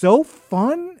 it's so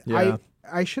fun. Yeah.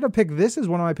 I should have picked this as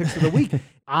one of my picks of the week.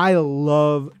 I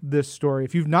love this story.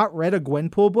 If you've not read a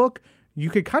Gwenpool book, you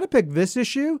could kind of pick this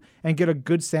issue and get a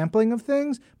good sampling of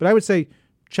things. But I would say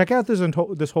check out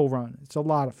this whole run. It's a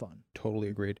lot of fun. Totally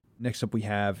agreed. Next up, we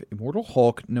have Immortal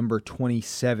Hulk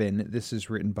 #27. This is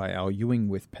written by Al Ewing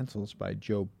with pencils by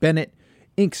Joe Bennett,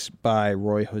 inks by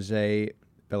Roy Jose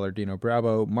Bellardino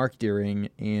Bravo, Mark Deering,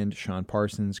 and Sean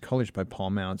Parsons, colors by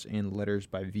Paul Mounts, and letters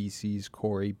by VC's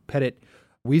Corey Pettit.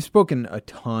 We've spoken a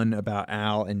ton about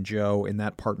Al and Joe in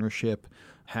that partnership,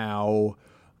 how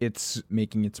it's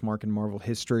making its mark in Marvel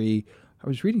history. I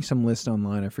was reading some list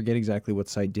online. I forget exactly what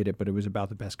site did it, but it was about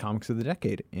the best comics of the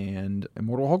decade, and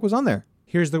Immortal Hulk was on there.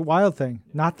 Here's the wild thing.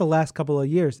 Not the last couple of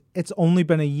years. It's only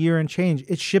been a year and change.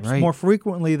 It ships more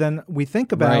frequently than we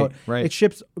think about. Right. It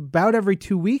ships about every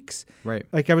 2 weeks. Right.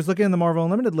 Like, I was looking in the Marvel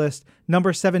Unlimited list.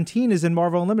 Number 17 is in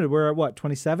Marvel Unlimited. We're at what,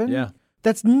 27? Yeah.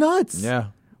 That's nuts. Yeah.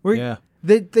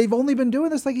 They've only been doing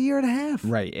this like a year and a half.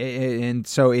 Right. And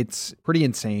so it's pretty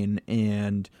insane,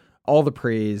 and all the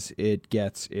praise it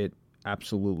gets, it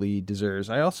absolutely deserves.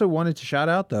 I also wanted to shout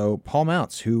out, though, Paul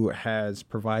Mounts, who has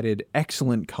provided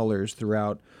excellent colors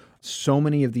throughout so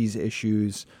many of these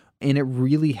issues, and it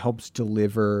really helps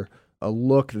deliver a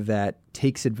look that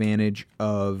takes advantage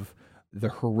of the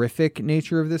horrific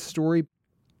nature of this story.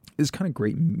 This kind of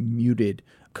great muted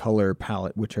color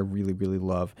palette, which I really, really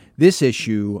love. This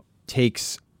issue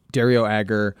takes Dario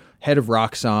Agger, head of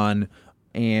Roxxon,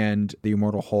 and the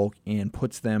Immortal Hulk, and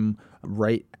puts them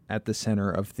right at the center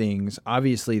of things.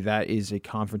 Obviously, that is a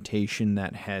confrontation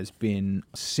that has been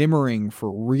simmering for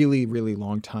a really, really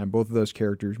long time. Both of those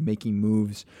characters making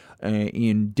moves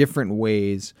in different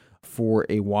ways for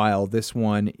a while. This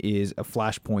one is a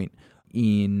flashpoint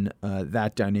in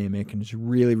that dynamic, and it's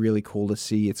really, really cool to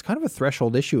see. It's kind of a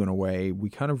threshold issue in a way. We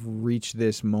kind of reached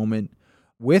this moment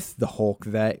with the Hulk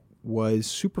that was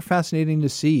super fascinating to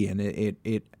see, and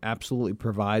it absolutely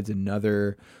provides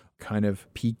another kind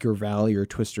of peak or valley or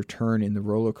twist or turn in the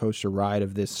roller coaster ride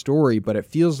of this story, but it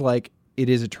feels like it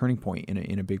is a turning point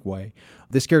in a big way.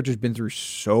 This character's been through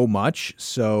so much,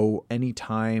 so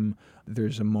anytime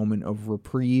there's a moment of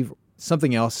reprieve,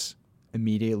 something else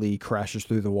immediately crashes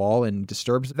through the wall and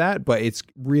disturbs that, but it's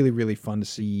really, really fun to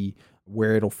see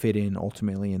where it'll fit in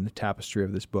ultimately in the tapestry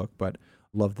of this book. But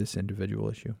love this individual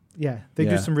issue. Yeah, they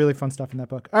do some really fun stuff in that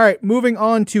book. All right, moving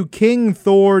on to King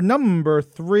Thor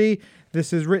 #3.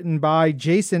 This is written by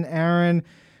Jason Aaron.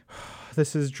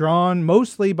 This is drawn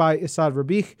mostly by Esad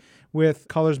Rabich with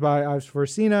colors by Ives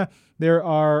Versina. There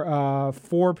are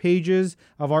 4 pages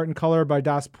of art and color by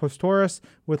Das Postoris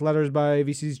with letters by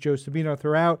VC's Joe Sabino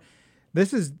throughout.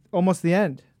 This is almost the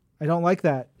end. I don't like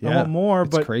that. I want more,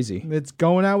 but crazy. It's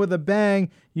going out with a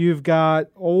bang. You've got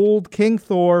old King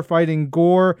Thor fighting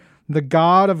Gore, the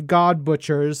god of god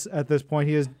butchers at this point.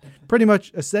 He has pretty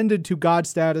much ascended to god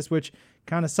status, which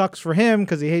Kind of sucks for him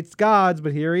because he hates gods,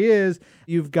 but here he is.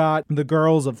 You've got the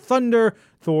Girls of Thunder,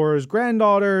 Thor's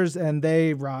granddaughters, and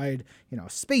they ride,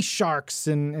 space sharks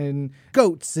and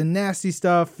goats and nasty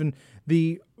stuff. And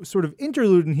the sort of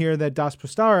interlude in here that Das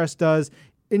Postaras does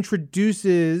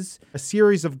introduces a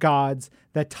series of gods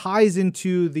that ties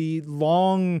into the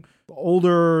long,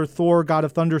 older Thor God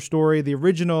of Thunder story, the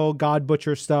original God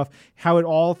Butcher stuff, how it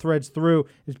all threads through.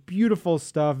 It's beautiful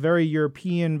stuff, very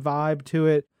European vibe to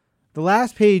it. The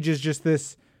last page is just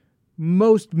this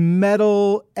most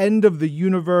metal end of the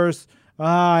universe.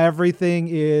 Everything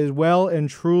is well and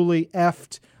truly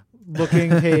effed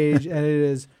looking page, and it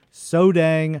is so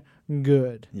dang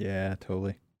good. Yeah,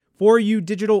 totally. For you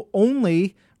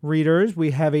digital-only readers,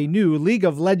 we have a new League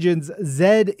of Legends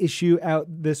Z issue out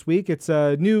this week. It's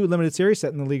a new limited series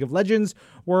set in the League of Legends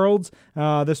worlds.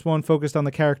 This one focused on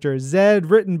the character Zed,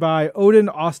 written by Odin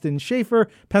Austin Schaefer,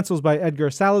 pencils by Edgar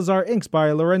Salazar, inks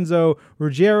by Lorenzo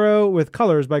Ruggiero, with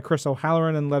colors by Chris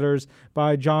O'Halloran and letters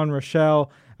by John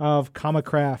Rochelle of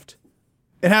Comicraft.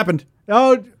 It happened.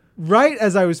 Oh, right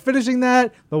as I was finishing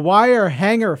that, the wire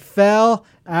hanger fell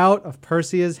out of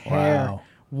Persea's hair. Wow.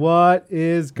 What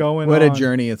is going on? What a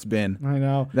journey it's been. I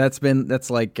know. That's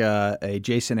like a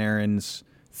Jason Aaron's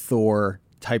Thor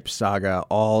type saga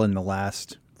all in the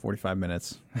last 45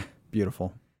 minutes.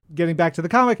 Beautiful. Getting back to the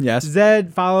comic, yes.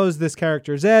 Zed follows this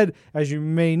character Zed. As you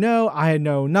may know, I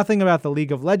know nothing about the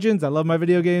League of Legends. I love my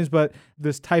video games, but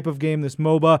this type of game, this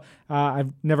MOBA,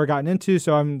 I've never gotten into,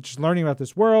 so I'm just learning about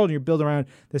this world, and you build around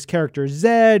this character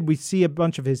Zed. We see a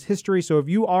bunch of his history, so if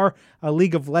you are a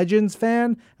League of Legends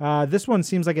fan, this one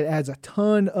seems like it adds a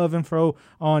ton of info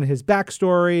on his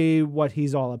backstory, what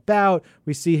he's all about.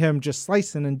 We see him just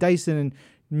slicing and dicing and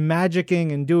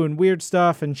magicking and doing weird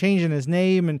stuff and changing his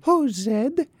name. And who's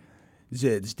Zed?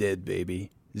 Zed's dead,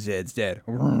 baby. Zed's dead.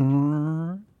 You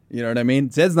know what I mean?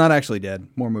 Zed's not actually dead.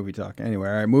 More movie talk. Anyway,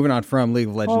 all right, moving on from League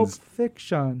of Legends. Pulp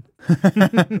Fiction.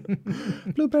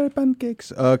 Blueberry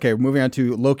pancakes. Okay, moving on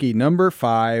to Loki number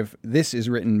 5. This is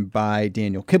written by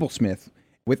Daniel Kibblesmith,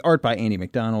 with art by Andy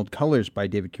McDonald, colors by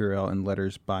David Curiel, and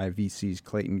letters by VC's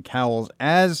Clayton Cowles,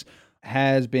 as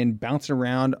has been bouncing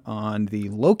around on the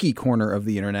Loki corner of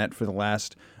the internet for the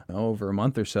last over a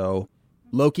month or so.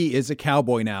 Loki is a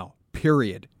cowboy now.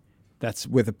 Period. That's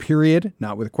with a period,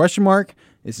 not with a question mark.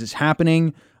 This is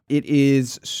happening. It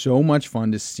is so much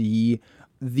fun to see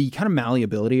the kind of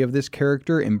malleability of this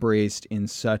character embraced in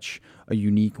such a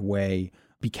unique way,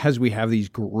 because we have these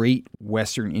great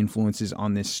Western influences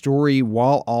on this story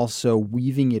while also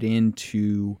weaving it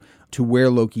into where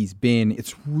Loki's been.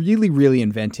 It's really, really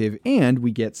inventive, and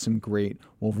we get some great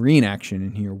Wolverine action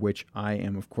in here, which I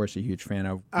am, of course, a huge fan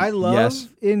of. I love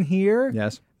in here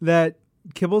that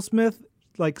Kibblesmith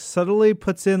subtly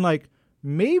puts in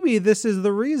maybe this is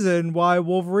the reason why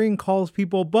Wolverine calls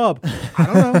people bub. I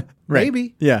don't know. Right.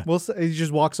 Maybe. Yeah. He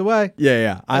just walks away.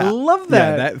 Yeah. I love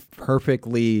that. Yeah, that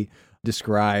perfectly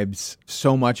describes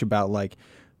so much about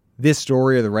this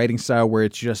story or the writing style, where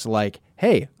it's just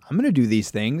hey, I'm going to do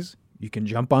these things. You can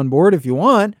jump on board if you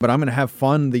want, but I'm going to have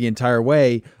fun the entire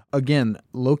way. Again,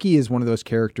 Loki is one of those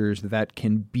characters that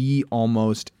can be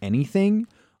almost anything.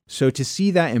 So to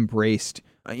see that embraced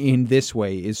in this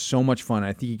way is so much fun.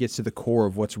 I think it gets to the core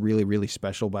of what's really, really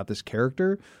special about this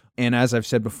character. And as I've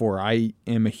said before, I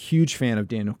am a huge fan of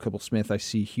Daniel Kibblesmith. I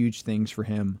see huge things for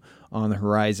him on the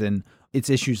horizon. It's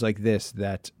issues like this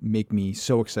that make me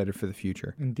so excited for the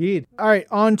future. Indeed. All right,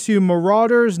 on to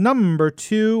Marauders number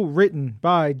 2, written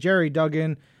by Jerry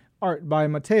Duggan, art by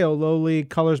Matteo Loli,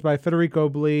 colors by Federico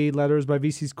Blee, letters by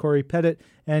VC's Corey Pettit,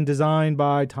 and designed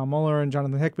by Tom Muller and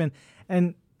Jonathan Hickman.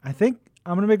 And I think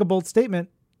I'm going to make a bold statement.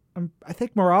 I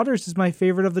think Marauders is my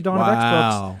favorite of the Dawn of X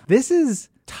books. This is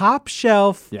top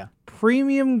shelf,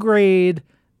 premium grade,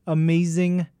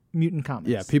 amazing mutant comics.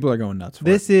 Yeah, people are going nuts for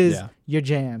this. This is your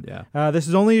jam. Yeah. This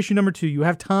is only issue number 2. You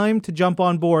have time to jump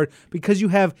on board because you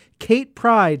have Kate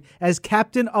Pryde as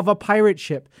captain of a pirate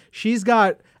ship. She's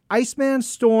got Iceman,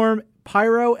 Storm,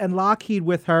 Pyro, and Lockheed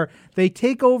with her. They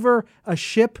take over a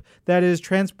ship that is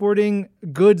transporting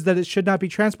goods that it should not be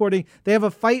transporting. They have a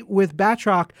fight with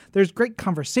Batroc. There's great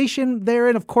conversation there.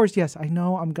 And of course, yes, I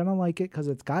know I'm going to like it because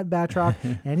it's got Batroc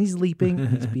and he's leaping.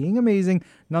 He's being amazing.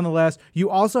 Nonetheless,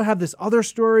 you also have this other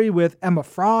story with Emma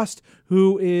Frost,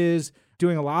 who is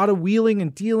doing a lot of wheeling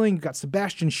and dealing. You've got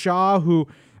Sebastian Shaw, who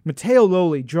Matteo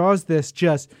Loli draws this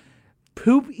just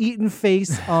poop-eaten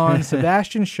face on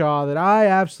Sebastian Shaw that I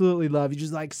absolutely love. He's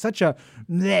just such a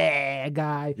bleh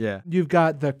guy. Yeah. You've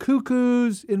got the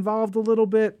Cuckoos involved a little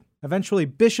bit. Eventually,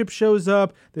 Bishop shows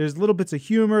up. There's little bits of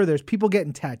humor. There's people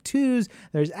getting tattoos.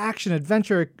 There's action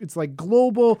adventure. It's like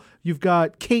global. You've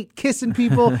got Kate kissing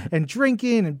people and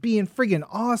drinking and being friggin'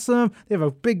 awesome. They have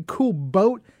a big, cool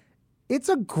boat. It's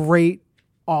a great,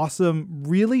 awesome,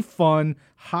 really fun,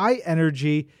 high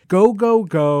energy,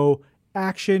 go,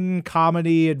 action,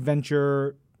 comedy,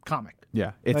 adventure comic.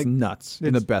 Yeah, it's nuts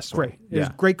in the best way. It's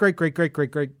great.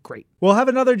 We'll have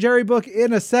another Jerry book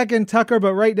in a second, Tucker,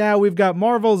 but right now we've got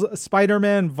Marvel's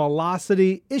Spider-Man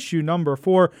Velocity, issue number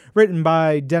 4, written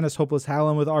by Dennis Hopeless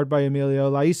Hallam with art by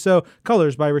Emilio Laiso,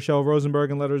 colors by Rochelle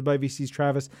Rosenberg, and letters by VC's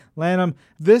Travis Lanham.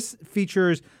 This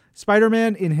features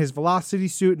Spider-Man in his Velocity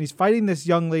suit, and he's fighting this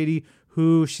young lady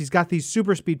who she's got these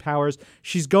super speed powers.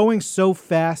 She's going so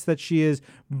fast that she is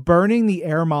burning the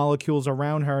air molecules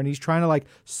around her, and he's trying to like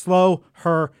slow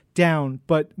her down.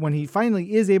 But when he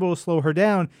finally is able to slow her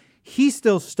down, he's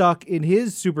still stuck in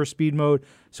his super speed mode.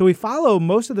 So we follow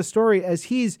most of the story as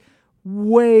he's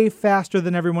way faster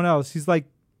than everyone else. He's like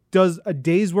does a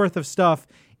day's worth of stuff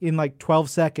in like 12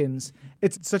 seconds.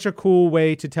 It's such a cool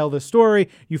way to tell the story.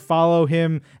 You follow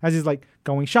him as he's like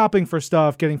going shopping for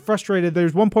stuff, getting frustrated.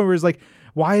 There's one point where he's like,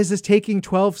 why is this taking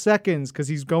 12 seconds? Because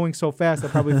he's going so fast. That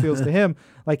probably feels to him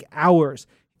like hours.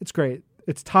 It's great.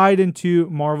 It's tied into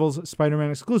Marvel's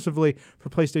Spider-Man exclusively for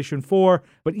PlayStation 4.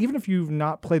 But even if you've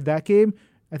not played that game,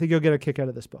 I think you'll get a kick out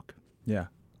of this book. Yeah.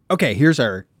 Okay, here's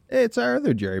our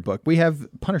other Jerry book. We have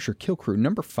Punisher Kill Crew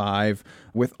number 5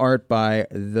 with art by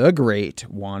the great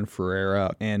Juan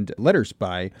Ferreira and letters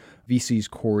by VC's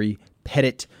Corey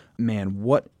Pettit. Man,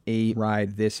 what a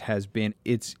ride this has been.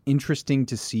 It's interesting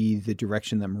to see the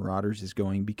direction that Marauders is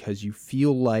going because you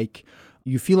feel like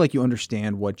you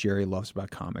understand what Jerry loves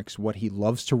about comics, what he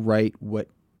loves to write, what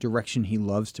direction he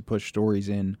loves to push stories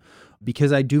in,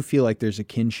 because I do feel like there's a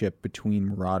kinship between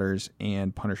Marauders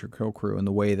and Punisher Kill Crew in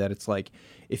the way that it's like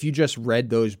if you just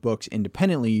read those books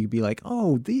independently, you'd be like,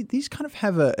 oh, these kind of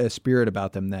have a spirit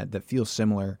about them that feels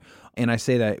similar. And I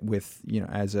say that with,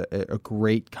 as a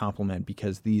great compliment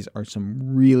because these are some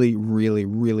really, really,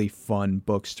 really fun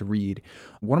books to read.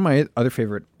 One of my other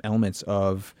favorite elements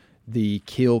of the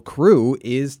Kill Crew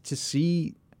is to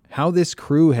see how this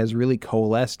crew has really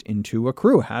coalesced into a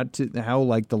crew, how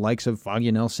like the likes of Foggy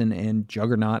Nelson and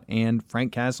Juggernaut and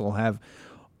Frank Castle have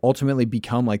ultimately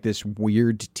become like this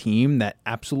weird team that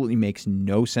absolutely makes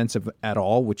no sense at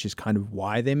all, which is kind of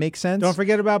why they make sense. Don't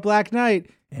forget about Black Knight.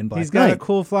 And Black He's got Knight. a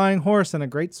cool flying horse and a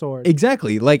great sword.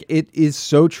 Exactly. Like it is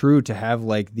so true to have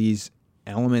like these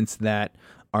elements that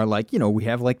are like, we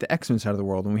have like the X-Men side of the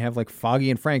world and we have like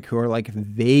Foggy and Frank who are like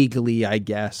vaguely, I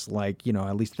guess, like,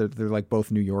 at least they're like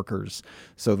both New Yorkers.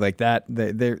 So like that,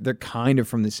 they're kind of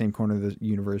from the same corner of the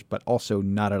universe, but also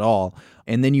not at all.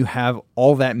 And then you have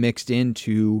all that mixed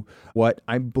into what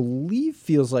I believe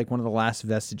feels like one of the last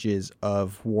vestiges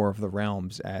of War of the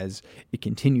Realms as it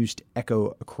continues to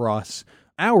echo across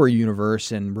our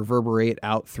universe and reverberate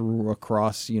out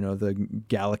across, the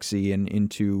galaxy and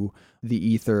into the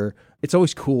ether. It's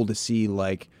always cool to see,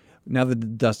 like, now that the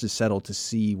dust is settled, to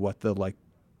see what the, like,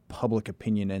 public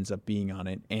opinion ends up being on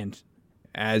it. And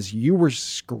as you were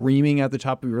screaming at the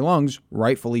top of your lungs,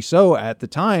 rightfully so at the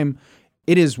time,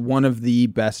 it is one of the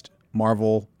best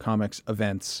Marvel Comics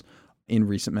events in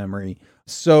recent memory.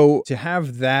 So to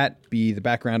have that be the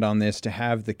background on this, to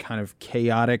have the kind of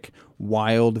chaotic,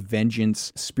 wild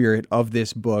vengeance spirit of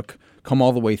this book come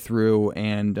all the way through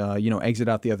and, exit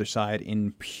out the other side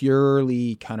in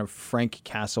purely kind of Frank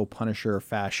Castle Punisher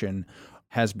fashion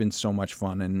has been so much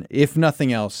fun. And if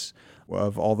nothing else,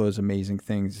 of all those amazing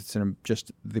things, it's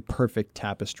just the perfect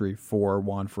tapestry for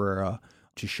Juan Ferreira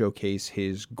to showcase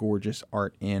his gorgeous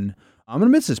art in. I'm going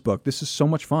to miss this book. This is so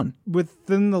much fun.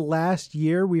 Within the last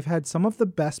year, we've had some of the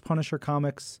best Punisher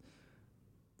comics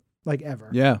like ever.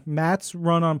 Yeah. Matt's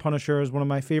run on Punisher is one of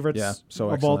my favorites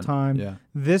of all time. Yeah.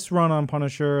 This run on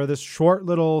Punisher, this short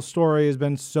little story has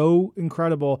been so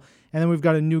incredible. And then we've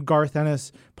got a new Garth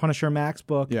Ennis Punisher Max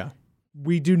book. Yeah.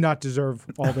 We do not deserve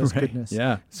all this right. goodness.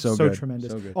 Yeah. So good.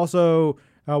 Tremendous. So good. Also,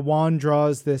 Juan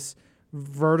draws this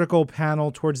vertical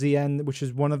panel towards the end, which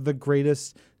is one of the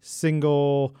greatest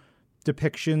single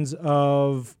depictions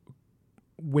of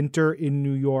winter in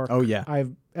New York. Oh yeah.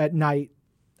 At night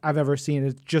I've ever seen.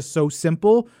 It's just so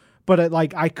simple, but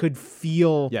I could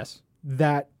feel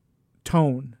that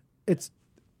tone. It's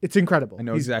incredible. I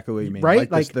know exactly what you mean.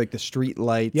 Right? Like the street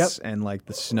lights and like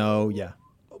the snow. Yeah.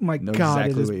 Oh my God,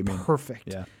 exactly it is perfect.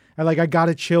 Yeah. I got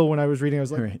a chill when I was reading. I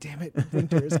was like, damn it,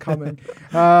 winter is coming.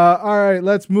 All right,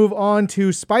 let's move on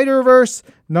to Spider-Verse.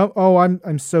 No,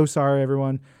 I'm so sorry,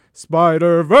 everyone.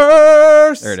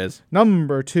 Spider-Verse. There it is.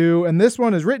 Number 2. And this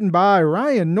one is written by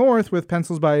Ryan North with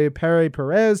pencils by Pere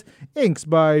Perez, inks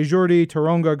by Jordi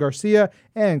Toronga Garcia,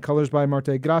 and colors by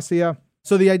Marte Gracia.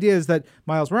 So the idea is that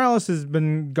Miles Morales has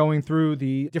been going through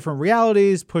the different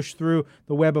realities, pushed through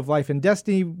the web of life and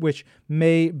destiny, which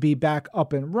may be back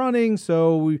up and running.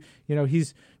 So,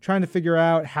 he's trying to figure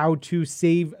out how to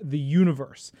save the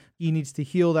universe. He needs to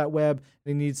heal that web.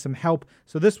 He needs some help.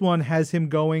 So this one has him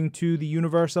going to the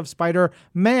universe of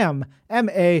Spider-Man,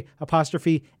 M-A''AM,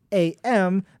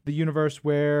 the universe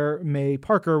where May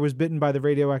Parker was bitten by the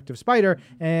radioactive spider,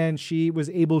 and she was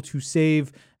able to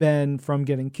save Ben from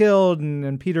getting killed,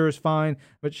 and Peter is fine,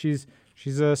 but she's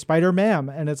a Spider-Man,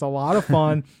 and it's a lot of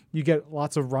fun. You get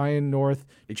lots of Ryan North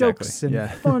jokes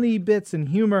and funny bits and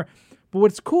humor. But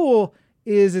what's cool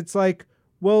is it's like,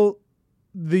 well,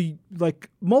 the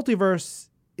multiverse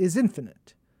is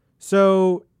infinite.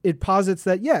 So it posits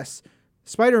that, yes,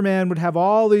 Spider-Man would have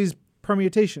all these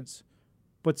permutations,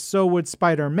 but so would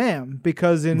Spider-Man,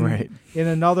 because in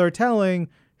another telling,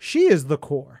 she is the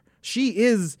core. She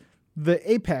is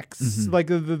the apex, like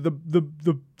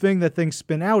the thing that things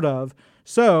spin out of.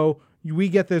 So we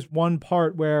get this one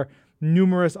part where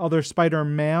numerous other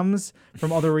Spider-Mams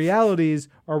from other realities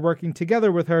are working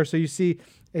together with her. So you see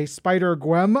a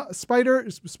Spider-Gwen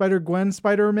Spider-Man,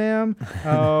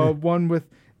 one with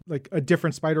like a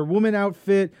different Spider-Woman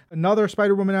outfit, another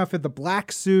Spider-Woman outfit, the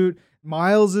black suit,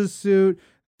 Miles's suit,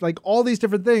 like all these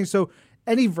different things. So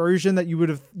any version that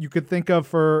you could think of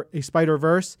for a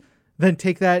Spider-Verse, then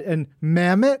take that and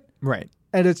mam it. Right.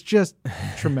 And it's just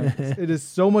tremendous. It is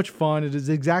so much fun. It is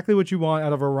exactly what you want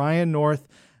out of a Ryan North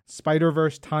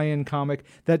Spider-Verse tie-in comic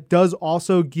that does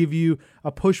also give you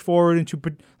a push forward into,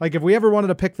 like, if we ever wanted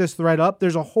to pick this thread up,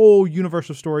 there's a whole universe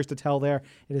of stories to tell there.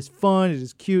 It is fun. It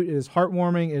is cute. It is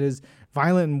heartwarming. It is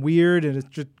violent and weird. And it's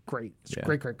just great. It's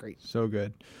great. So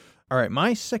good. All right.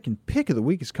 My second pick of the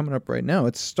week is coming up right now.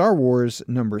 It's Star Wars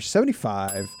number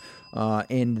 75.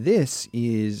 And this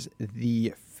is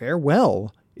the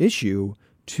farewell issue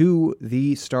to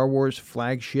the Star Wars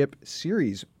flagship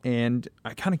series. And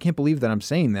I kind of can't believe that I'm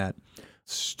saying that.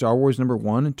 Star Wars number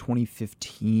 1 in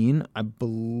 2015, I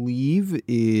believe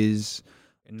is,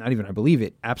 not even I believe,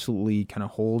 it absolutely kind of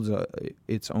holds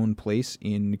its own place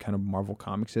in kind of Marvel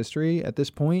Comics history at this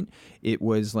point. It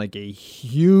was like a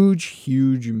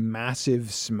huge,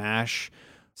 massive smash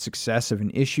success of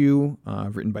an issue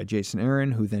written by Jason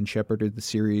Aaron, who then shepherded the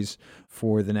series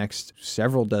for the next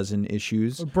several dozen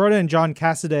issues. Brought in John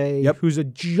Cassaday, who's a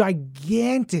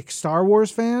gigantic Star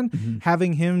Wars fan,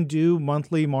 having him do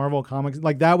monthly Marvel Comics.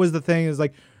 Like, that was the thing, is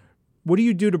like, what do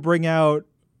you do to bring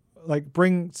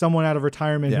someone out of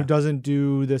retirement who doesn't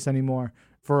do this anymore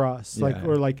for us?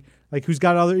 Like who's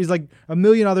got he's like a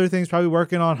million other things, probably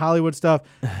working on Hollywood stuff.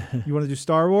 You want to do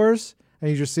Star Wars? And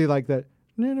you just see like that.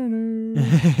 No.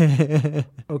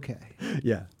 Okay.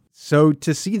 Yeah. So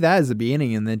to see that as the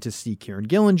beginning, and then to see Kieran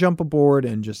Gillen jump aboard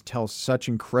and just tell such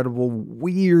incredible,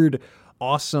 weird,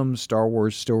 awesome Star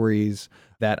Wars stories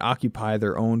that occupy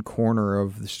their own corner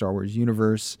of the Star Wars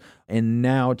universe. And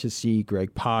now to see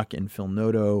Greg Pak and Phil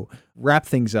Noto wrap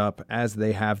things up as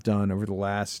they have done over the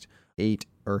last 8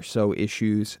 or so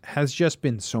issues has just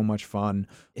been so much fun.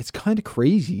 It's kind of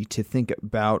crazy to think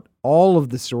about all of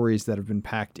the stories that have been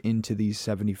packed into these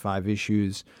 75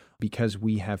 issues, because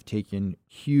we have taken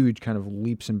huge kind of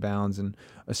leaps and bounds in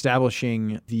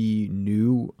establishing the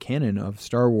new canon of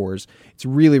Star Wars. It's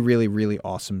really, really, really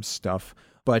awesome stuff.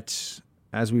 But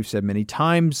as we've said many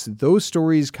times, those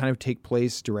stories kind of take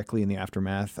place directly in the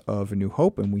aftermath of A New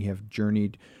Hope, and we have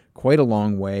journeyed quite a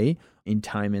long way in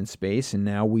time and space, and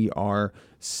now we are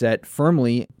set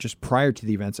firmly just prior to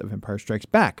the events of Empire Strikes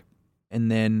Back.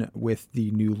 And then with the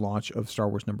new launch of Star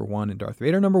Wars number 1 and Darth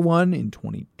Vader number 1 in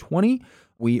 2020,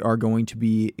 we are going to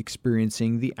be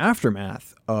experiencing the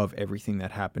aftermath of everything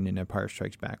that happened in Empire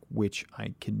Strikes Back, which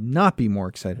I could not be more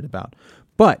excited about.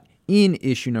 But in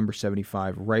issue number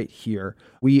 75 right here,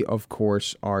 we, of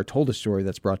course, are told a story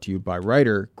that's brought to you by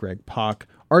writer Greg Pak,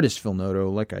 artist Phil Noto,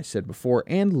 like I said before,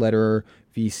 and letterer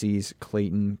VC's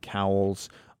Clayton Cowles.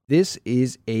 This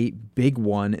is a big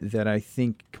one that I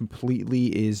think completely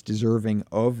is deserving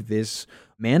of this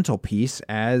mantelpiece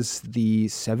as the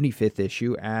 75th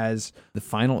issue, as the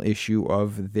final issue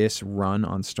of this run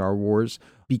on Star Wars,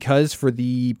 because for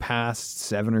the past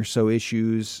 7 or so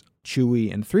issues,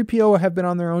 Chewie and 3PO have been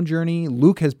on their own journey.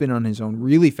 Luke has been on his own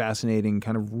really fascinating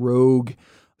kind of rogue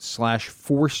 /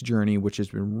 Force journey, which has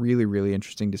been really, really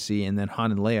interesting to see. And then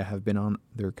Han and Leia have been on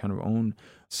their kind of own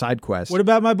side quest. What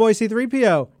about my boy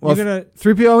C-3PO? Well,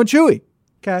 3PO and Chewie.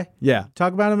 Okay. Yeah.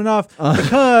 Talk about him enough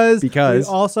because we Because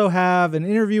also have an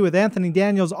interview with Anthony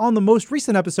Daniels on the most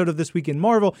recent episode of This Week in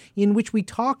Marvel, in which we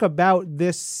talk about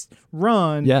this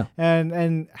run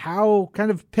and how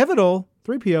kind of pivotal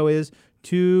 3PO is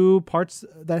to parts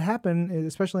that happen,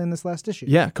 especially in this last issue.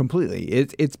 Yeah, completely.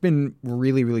 It's been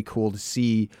really, really cool to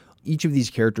see each of these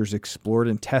characters explored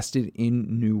and tested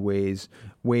in new ways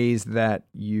that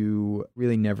you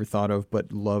really never thought of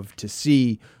but love to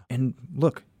see. And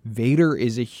look, Vader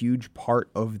is a huge part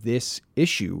of this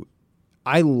issue.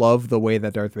 I love the way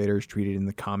that Darth Vader is treated in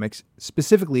the comics,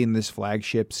 specifically in this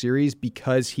flagship series,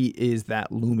 because he is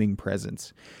that looming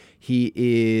presence. He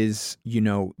is,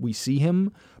 we see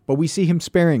him, but we see him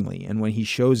sparingly. And when he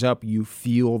shows up, you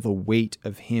feel the weight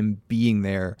of him being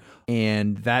there.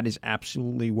 And that is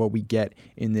absolutely what we get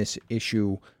in this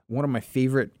issue. One of my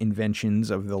favorite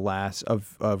inventions of the last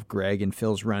of Greg and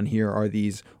Phil's run here are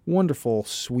these wonderful,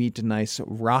 sweet, nice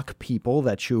rock people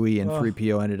that Chewie and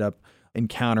 3PO ended up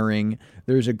encountering.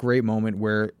 There's a great moment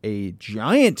where a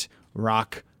giant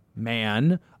rock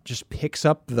man just picks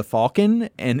up the Falcon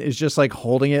and is just like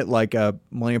holding it like a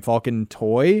Millennium Falcon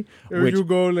toy. There you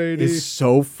go, lady. Is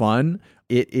so fun.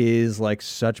 It is like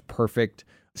such perfect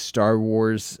Star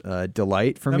Wars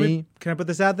delight for me. Can I put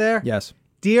this out there? Yes.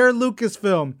 Dear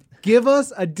Lucasfilm, give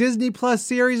us a Disney Plus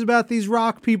series about these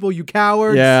rock people, you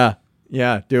cowards. Yeah,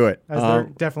 do it. As they're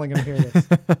definitely going to hear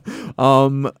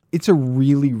this. It's a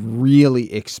really,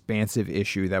 really expansive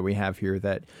issue that we have here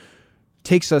that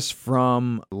takes us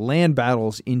from land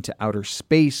battles into outer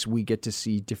space. We get to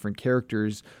see different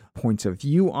characters' points of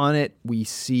view on it. We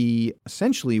see,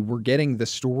 essentially, we're getting the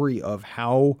story of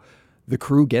how the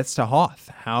crew gets to Hoth,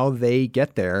 how they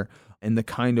get there, and the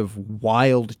kind of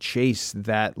wild chase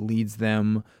that leads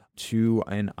them to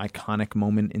an iconic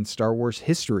moment in Star Wars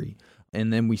history.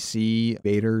 And then we see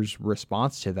Vader's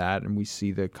response to that, and we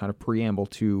see the kind of preamble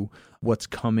to what's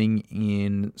coming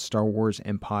in Star Wars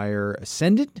Empire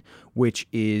Ascendant, which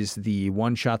is the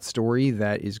one-shot story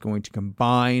that is going to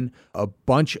combine a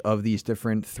bunch of these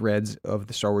different threads of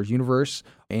the Star Wars universe,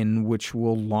 and which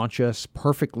will launch us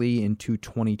perfectly into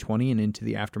 2020 and into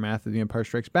the aftermath of The Empire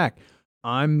Strikes Back.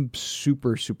 I'm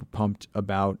super, super pumped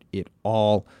about it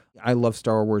all. I love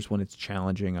Star Wars when it's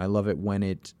challenging. I love it when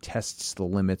it tests the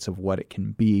limits of what it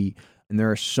can be. And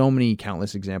there are so many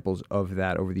countless examples of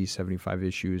that over these 75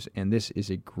 issues. And this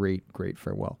is a great, great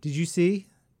farewell. Did you see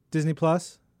Disney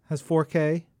Plus has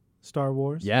 4K Star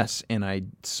Wars? Yes. And I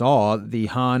saw the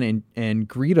Han and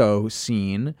Greedo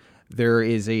scene. There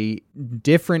is a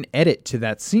different edit to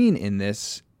that scene in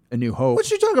this A New Hope.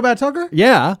 What you talking about, Tucker?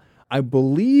 Yeah. I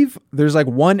believe there's like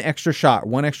one extra shot,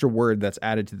 one extra word that's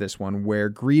added to this one where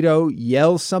Greedo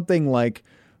yells something like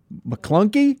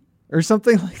McClunky or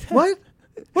something like that. What?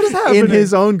 What is happening? In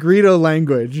his own Greedo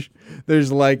language.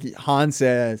 There's like, Han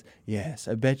says, yes,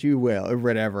 I bet you will, or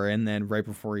whatever. And then right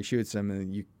before he shoots him,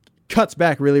 and you cuts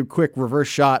back really quick reverse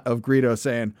shot of Greedo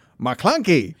saying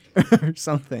McClunky or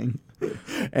something.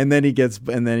 And then he gets,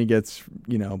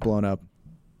 blown up.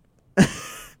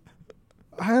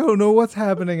 I don't know what's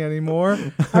happening anymore.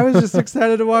 I was just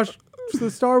excited to watch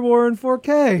the Star Wars in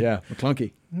 4K. Yeah,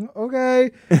 McClunky. Okay.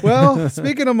 Well,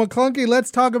 speaking of McClunky, let's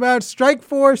talk about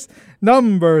Strikeforce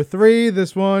number 3.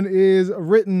 This one is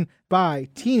written by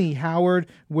Teeny Howard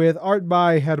with art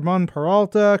by Herman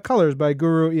Peralta, colors by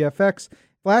Guru EFX,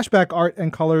 flashback art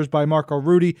and colors by Marco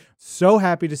Rudy. So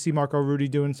happy to see Marco Rudy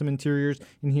doing some interiors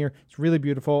in here. It's really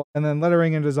beautiful. And then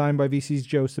lettering and design by VC's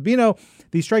Joe Sabino.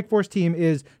 The Strikeforce team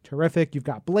is terrific. You've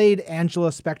got Blade,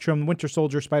 Angela, Spectrum, Winter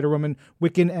Soldier, Spider-Woman,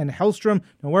 Wiccan, and Hellstrom.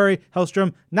 Don't worry,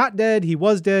 Hellstrom, not dead. He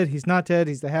was dead. He's not dead.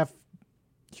 He's the half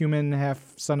human,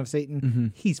 half son of Satan. Mm-hmm.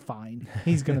 He's fine.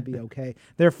 He's going to be okay.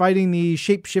 They're fighting the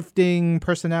shape-shifting,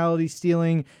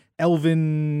 personality-stealing,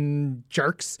 elven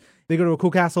jerks. They go to a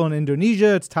cool castle in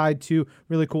Indonesia. It's tied to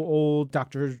really cool old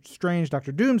Doctor Strange,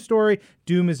 Doctor Doom story.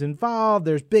 Doom is involved.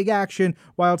 There's big action,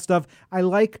 wild stuff. I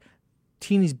like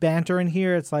Teeny's banter in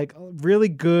here. It's like a really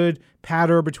good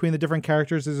patter between the different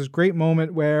characters. There's this great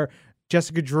moment where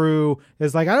Jessica Drew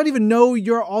is like, I don't even know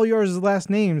all yours last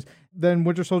names. Then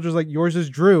Winter Soldier's like, yours is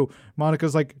Drew.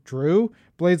 Monica's like, Drew?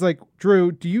 Blade's like,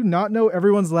 Drew, do you not know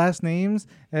everyone's last names?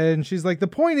 And she's like, the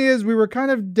point is we were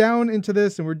kind of down into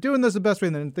this and we're doing this the best way,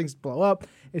 and then things blow up.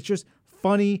 It's just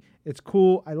funny. It's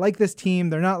cool. I like this team.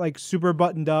 They're not like super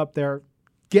buttoned up. They're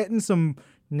getting some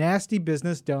nasty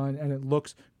business done, and it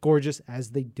looks gorgeous as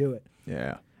they do it.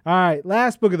 Yeah. All right.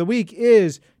 Last book of the week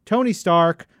is Tony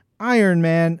Stark. Iron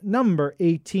Man number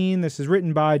 18. This is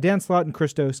written by Dan Slott and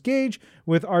Christos Gage,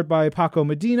 with art by Paco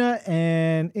Medina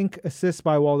and ink assists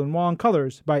by Walden Wong,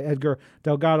 colors by Edgar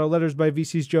Delgado, letters by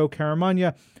VC's Joe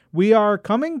Caramagna. We are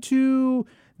coming to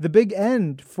the big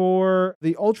end for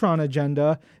the Ultron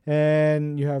agenda,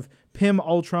 and you have Pym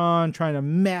Ultron trying to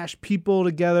mash people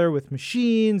together with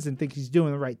machines and think he's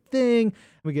doing the right thing.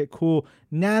 We get cool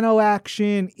nano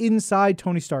action inside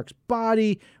Tony Stark's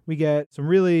body. We get some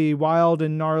really wild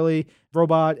and gnarly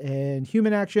robot and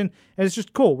human action. And it's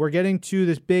just cool. We're getting to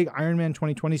this big Iron Man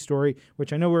 2020 story,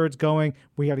 which I know where it's going.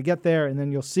 We got to get there, and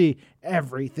then you'll see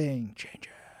everything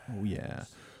changes. Oh, yeah.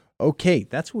 Okay,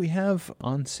 that's what we have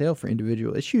on sale for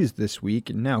individual issues this week.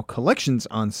 And now collections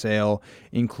on sale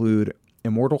include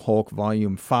Immortal Hulk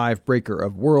Volume 5, Breaker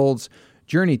of Worlds,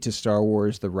 Journey to Star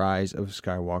Wars, The Rise of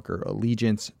Skywalker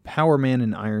Allegiance, Power Man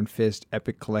and Iron Fist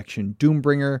Epic Collection,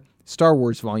 Doombringer, Star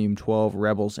Wars Volume 12,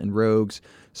 Rebels and Rogues,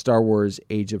 Star Wars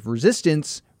Age of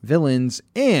Resistance, Villains,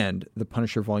 and The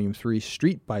Punisher Volume 3,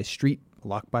 Street by Street,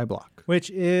 Block by Block.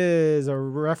 Which is a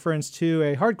reference to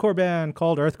a hardcore band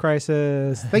called Earth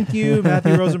Crisis. Thank you,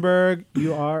 Matthew Rosenberg.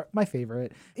 You are my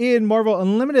favorite. In Marvel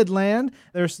Unlimited land,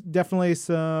 there's definitely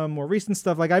some more recent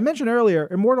stuff. Like I mentioned earlier,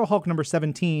 Immortal Hulk number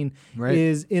 17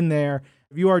 is in there.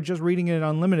 If you are just reading it in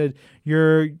Unlimited,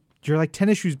 you're like 10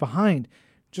 issues behind.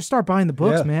 Just start buying the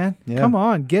books, man. Yeah. Come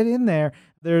on, get in there.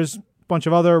 There's bunch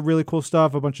of other really cool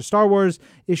stuff, a bunch of Star Wars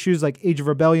issues like Age of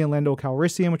Rebellion, Lando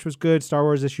Calrissian, which was good, Star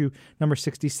Wars issue number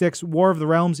 66, War of the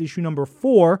Realms issue number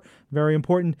 4, very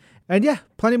important. And yeah,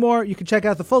 plenty more. You can check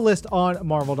out the full list on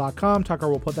Marvel.com. Tucker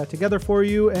will put that together for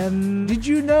you. And did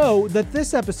you know that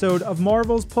this episode of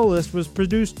Marvel's Pull List was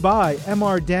produced by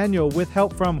M.R. Daniel with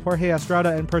help from Jorge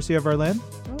Estrada and Percia Verlin?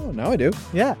 Oh, now I do.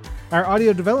 Yeah. Our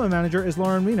audio development manager is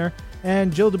Lauren Wiener,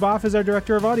 and Jill DeBoff is our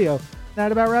director of audio.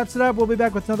 That about wraps it up. We'll be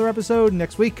back with another episode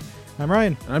next week. I'm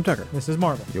Ryan. And I'm Tucker. This is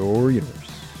Marvel, your universe.